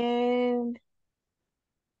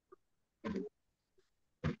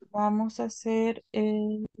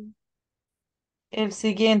el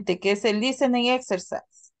siguiente, que es el listening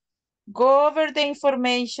exercise. Go over the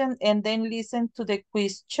information and then listen to the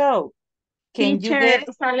quiz show. Can you Teacher,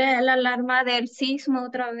 get sale la alarma del sismo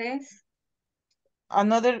otra vez.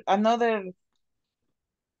 another?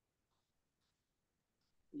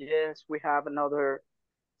 Yes, we have another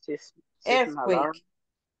system Earthquake. alarm.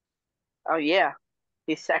 Oh yeah,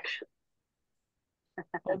 this section.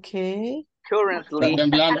 Okay. Currently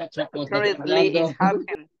it's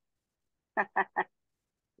happening.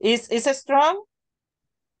 Is it strong?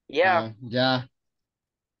 Yeah. Yeah.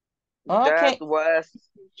 Okay. That was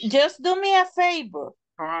just do me a favor.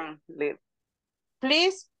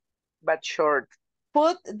 Please. But short.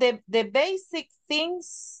 Put the basic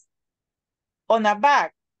things on a bag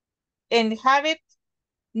and have it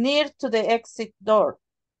near to the exit door.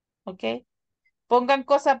 Okay. Pongan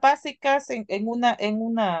cosas básicas en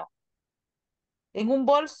un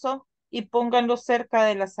bolso y pónganlo cerca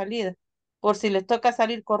de la salida, por si les toca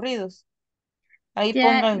salir corridos. Ahí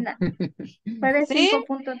pongan. Fue de ¿Sí?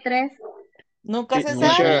 5.3. Nunca se Igual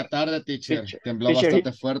que sabe. la tarde, teacher. Tembló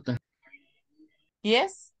bastante fuerte.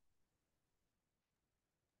 Yes.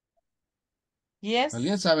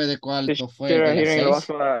 ¿Alguien sabe de cuál fue?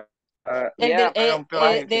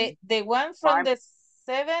 The one from the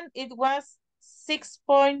 7, it was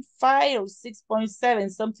 6.5 or 6.7,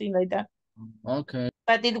 something like that. Okay.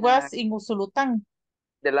 But it was in Usulután.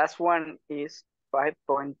 The last one is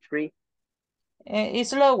 5.3.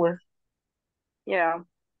 It's lower. Yeah.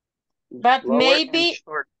 But maybe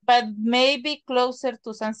closer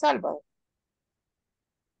to San Salvador.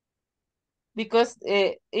 Because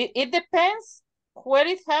it depends where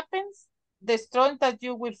it happens, the strong that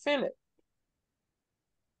you will feel it.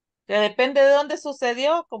 O sea, depende de dónde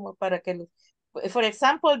sucedió, como para que, for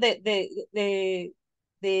example, the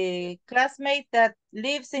classmate that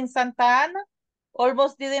lives in Santa Ana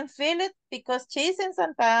almost didn't feel it because she's in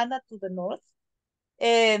Santa Ana to the north,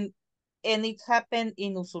 and it happened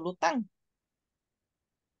in Usulután.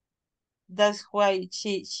 That's why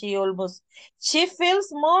she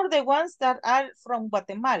feels more the ones that are from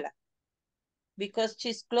Guatemala, because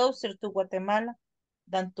she's closer to Guatemala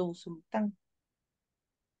than to Usulután.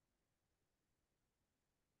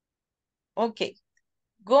 Okay,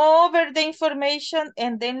 go over the information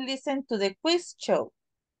and then listen to the quiz show.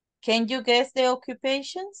 Can you guess the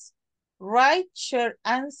occupations? Write short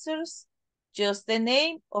answers, just the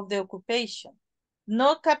name of the occupation.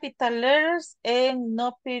 No capital letters and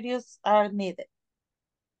no periods are needed.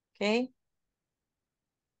 Okay.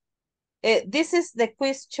 This is the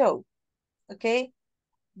quiz show. Okay.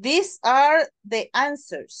 These are the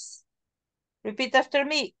answers. Repeat after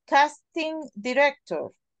me. Casting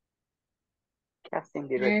director. Casting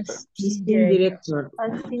director.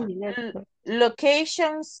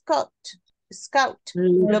 Location scout.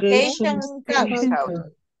 Location scout.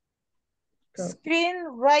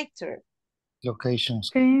 Screenwriter. Location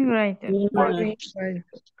Screenwriter.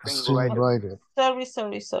 Screenwriter. Sorry.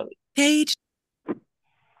 Page.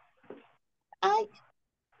 Ay,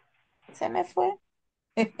 se me fue.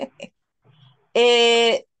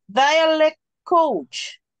 Dialect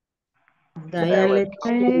coach. Dialect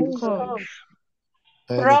coach.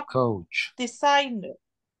 Prop designer.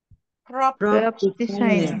 Prop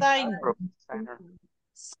designer.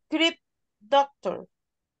 Script doctor.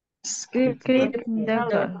 Script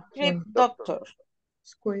doctor.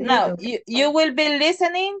 Now, you will be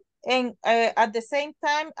listening and at the same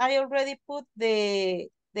time, I already put the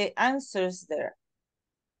answers there.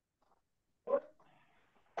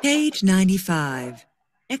 Page 95.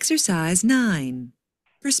 Exercise 9.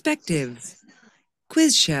 Perspectives.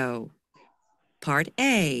 Quiz show. Part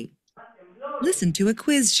A. Listen to a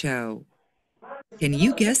quiz show. Can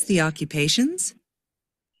you guess the occupations?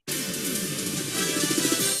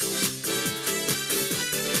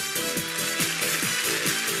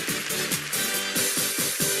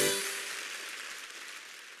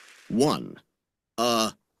 One,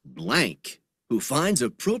 a blank who finds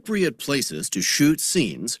appropriate places to shoot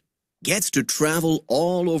scenes gets to travel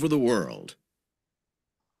all over the world.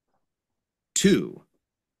 2,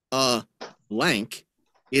 a blank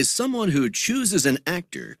is someone who chooses an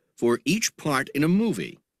actor for each part in a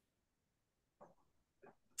movie.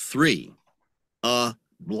 3, a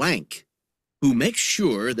blank who makes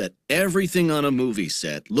sure that everything on a movie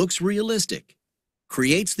set looks realistic,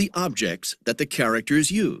 creates the objects that the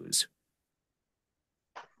characters use.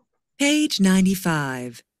 Page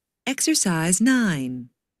 95. Exercise 9.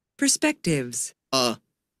 Perspectives. A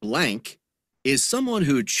blank is someone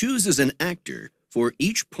who chooses an actor for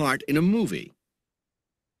each part in a movie.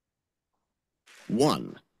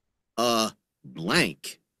 1, a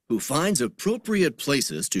blank who finds appropriate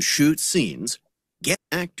places to shoot scenes get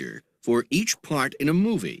actor for each part in a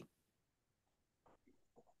movie.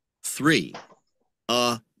 3,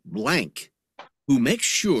 a blank who makes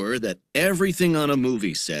sure that everything on a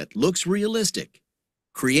movie set looks realistic,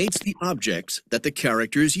 creates the objects that the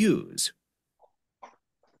characters use.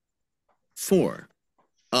 4,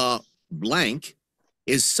 a blank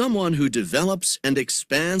is someone who develops and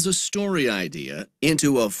expands a story idea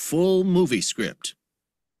into a full movie script.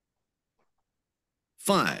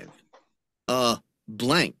 5, a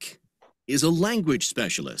blank is a language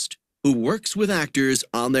specialist who works with actors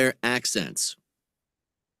on their accents.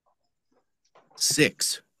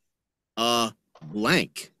 6, a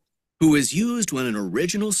blank who is used when an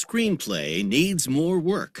original screenplay needs more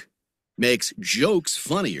work, makes jokes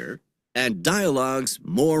funnier, and dialogues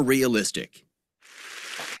more realistic.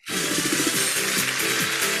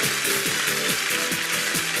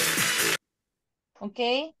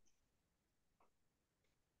 Okay.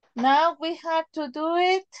 Now we have to do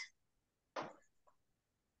it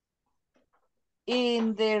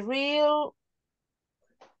in the real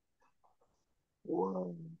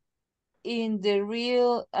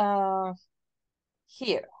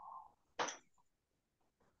here.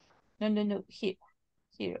 No,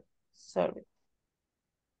 here, sorry.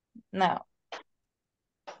 Now,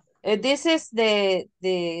 this is the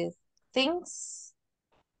things,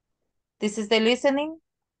 this is the listening,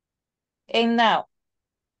 and now,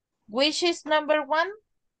 which is number 1?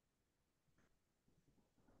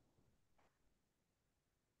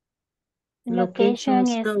 Location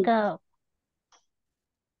scout.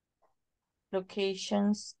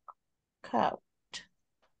 Location scout.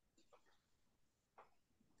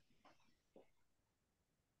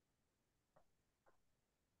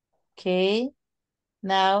 Okay,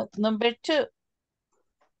 now number 2.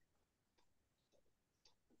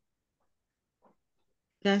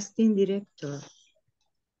 Casting director.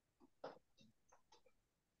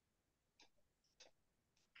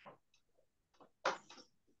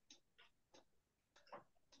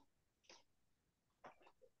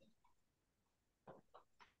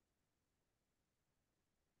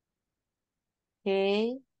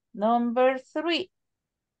 Okay, number 3.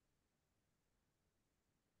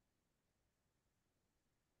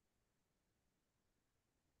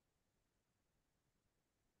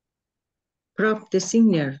 Prop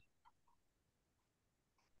designer.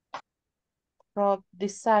 Prop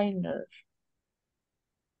designer.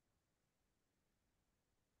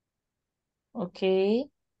 Okay.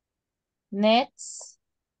 Next.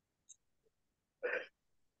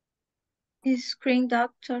 Screen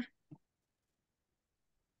doctor.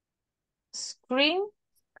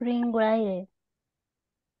 Screenwriter.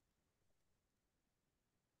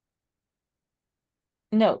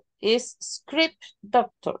 No, it's script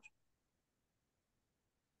doctor.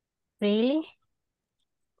 Really?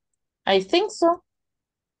 I think so.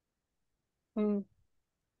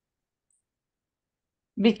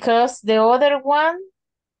 Because the other one,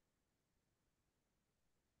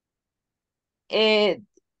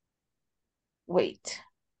 wait.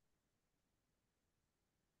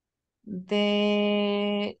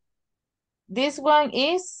 This one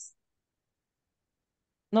is,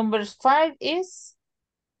 number 5 is?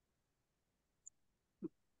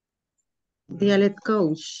 Dialect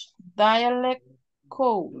coach. Dialect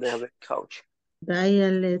coach. Dialect coach.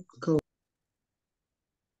 Dialect coach.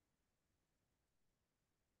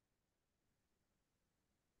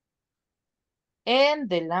 And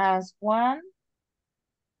the last one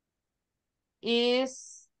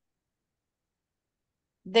is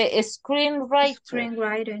the screenwriter.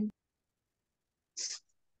 Screenwriting.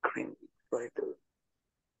 Screenwriter.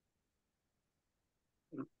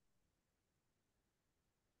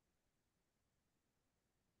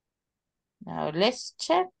 Now let's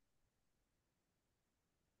check.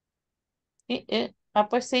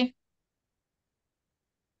 Pues sí.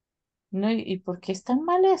 No, ¿y por qué es tan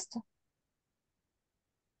mal esto?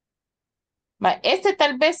 Este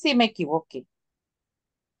tal vez sí me equivoqué.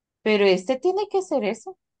 Pero este tiene que ser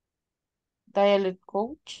eso. Dialect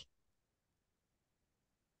coach.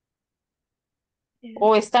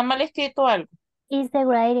 ¿O está mal escrito algo? Is the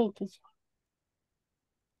writing teacher.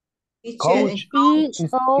 Coach. Is coach.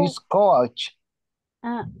 Coach.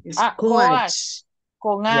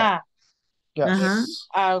 Con A. Yes.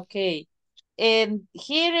 Okay. And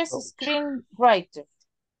here is a screenwriter.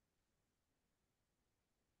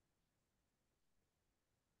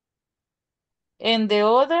 And the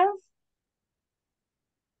other?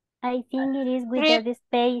 I think it is without the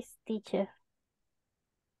space, teacher.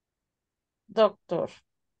 Doctor.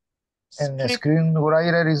 And the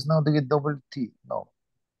screenwriter is not with double T, no.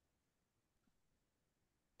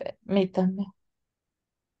 Permítame.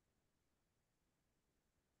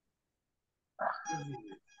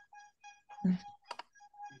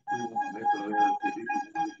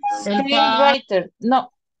 Screenwriter,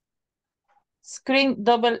 no.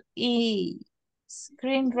 Double E.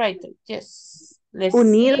 Screenwriter, yes.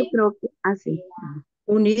 Unido creo que así.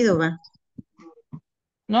 Unido va.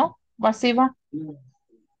 ¿No? Así va.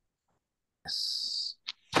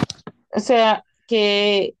 O sea,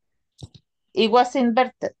 que it was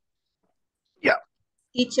inverted. Yeah.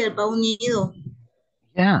 Teacher va unido.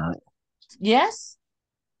 Yeah. Yes?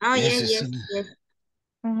 Oh, Yes, yes.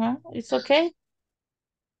 It's okay.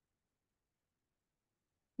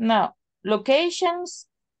 Now, location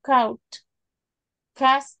scout,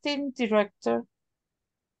 casting director,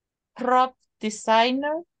 prop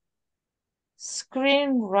designer,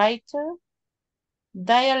 screenwriter,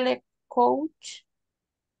 dialect coach,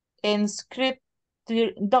 and script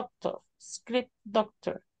doctor.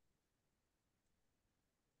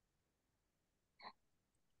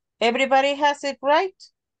 Everybody has it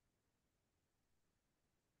right?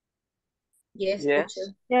 Yes. Yes.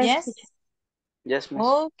 Yes, miss.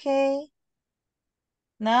 Okay.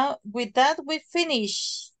 Now, with that, we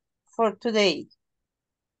finish for today.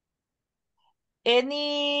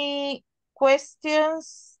 Any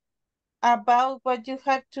questions about what you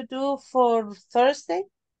have to do for Thursday?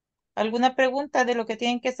 ¿Alguna pregunta de lo que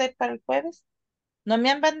tienen que hacer para el jueves? No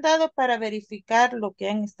me han mandado para verificar lo que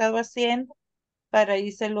han estado haciendo, para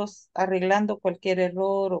irselos arreglando cualquier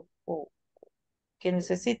error o que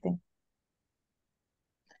necesiten.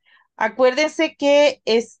 Acuérdense que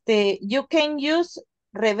you can use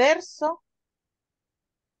reverso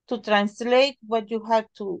to translate what you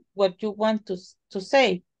want to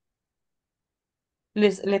say.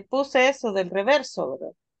 Les puse eso del reverso,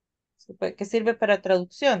 ¿verdad? Que sirve para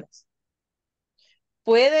traducciones.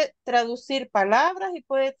 Puede traducir palabras y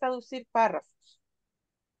puede traducir párrafos.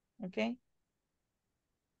 ¿Ok?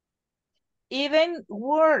 Even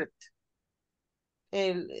Word.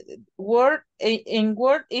 Word, in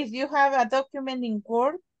Word, if you have a document in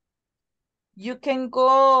Word, you can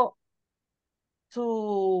go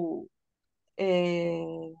to,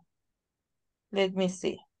 let me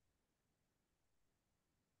see.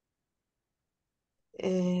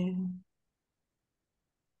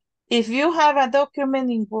 If you have a document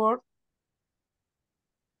in Word,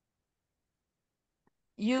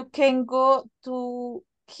 you can go to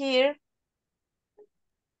here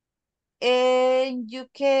and you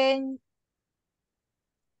can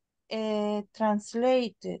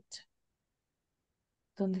translate it.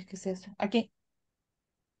 ¿Dónde es que es eso? Aquí.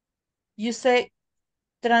 You say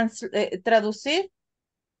traducir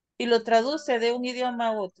y lo traduce de un idioma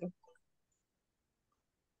a otro.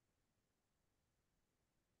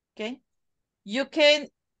 Okay. You can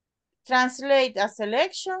translate a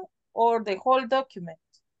selection or the whole document.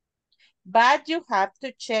 But you have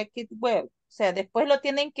to check it well. O sea, después lo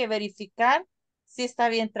tienen que verificar si está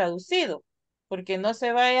bien traducido. Porque no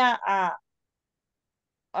se vaya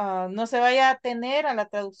no se vaya a tener a la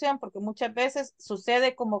traducción, porque muchas veces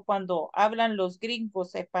sucede como cuando hablan los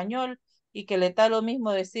gringos español y que les da lo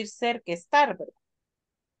mismo decir ser que estar, ¿verdad?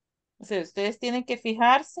 O sea, ustedes tienen que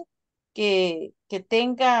fijarse que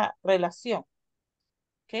tenga relación.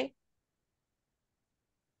 ¿Ok?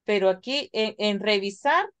 Pero aquí en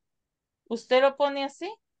revisar, usted lo pone así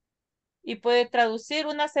y puede traducir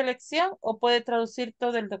una selección o puede traducir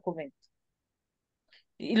todo el documento.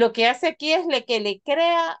 Y lo que hace aquí es que le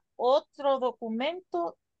crea otro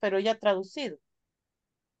documento, pero ya traducido.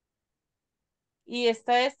 Y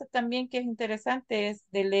está este también que es interesante, es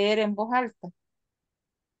de leer en voz alta.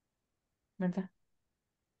 ¿Verdad?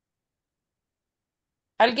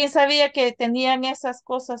 ¿Alguien sabía que tenían esas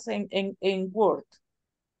cosas en Word?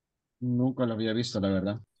 Nunca lo había visto, la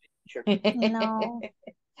verdad. No.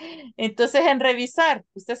 Entonces en revisar,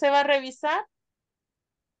 usted se va a revisar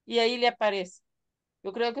y ahí le aparece.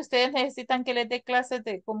 Yo creo que ustedes necesitan que les dé clases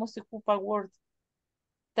de cómo se ocupa Word.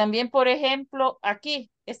 También, por ejemplo, aquí,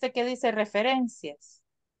 este que dice referencias.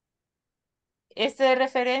 Este de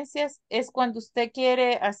referencias es cuando usted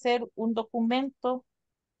quiere hacer un documento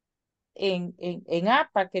en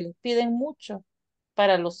APA, que les piden mucho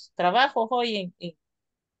para los trabajos hoy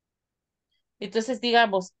entonces,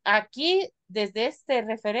 digamos, aquí, desde este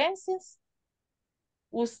referencias,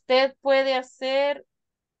 usted puede hacer,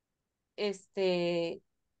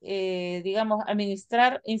 digamos,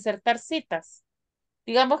 administrar, insertar citas.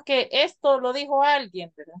 Digamos que esto lo dijo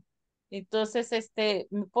alguien, ¿verdad? Entonces,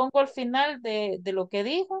 me pongo al final de lo que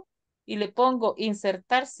dijo y le pongo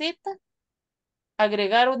insertar cita,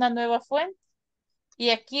 agregar una nueva fuente.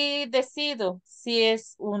 Y aquí decido si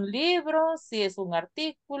es un libro, si es un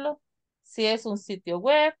artículo, si es un sitio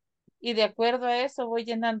web. Y de acuerdo a eso voy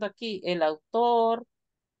llenando aquí el autor,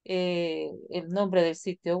 el nombre del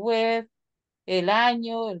sitio web, el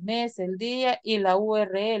año, el mes, el día y la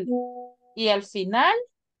URL. Y al final,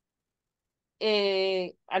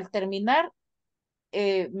 al terminar,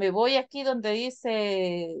 me voy aquí donde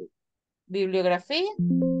dice bibliografía,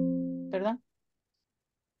 perdón,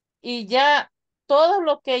 y ya todo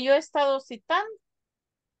lo que yo he estado citando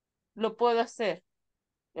lo puedo hacer,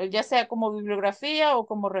 ya sea como bibliografía o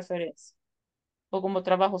como referencia o como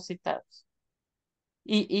trabajos citados.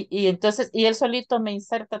 Y entonces, y él solito me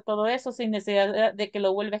inserta todo eso sin necesidad de que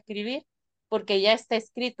lo vuelva a escribir, porque ya está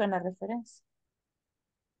escrito en la referencia.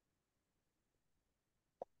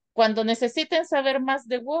 Cuando necesiten saber más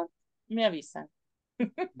de Word, me avisan.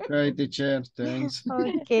 Okay, teacher, thanks.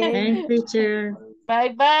 Okay. Thanks, teacher.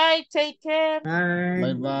 Bye bye, take care.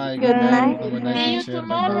 Bye Bye. bye. Good night. Good night, See you teacher. Bye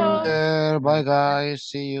bye. tomorrow. Bye guys.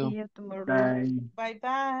 See See you. you tomorrow. Bye. Bye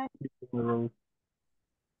bye. See you tomorrow.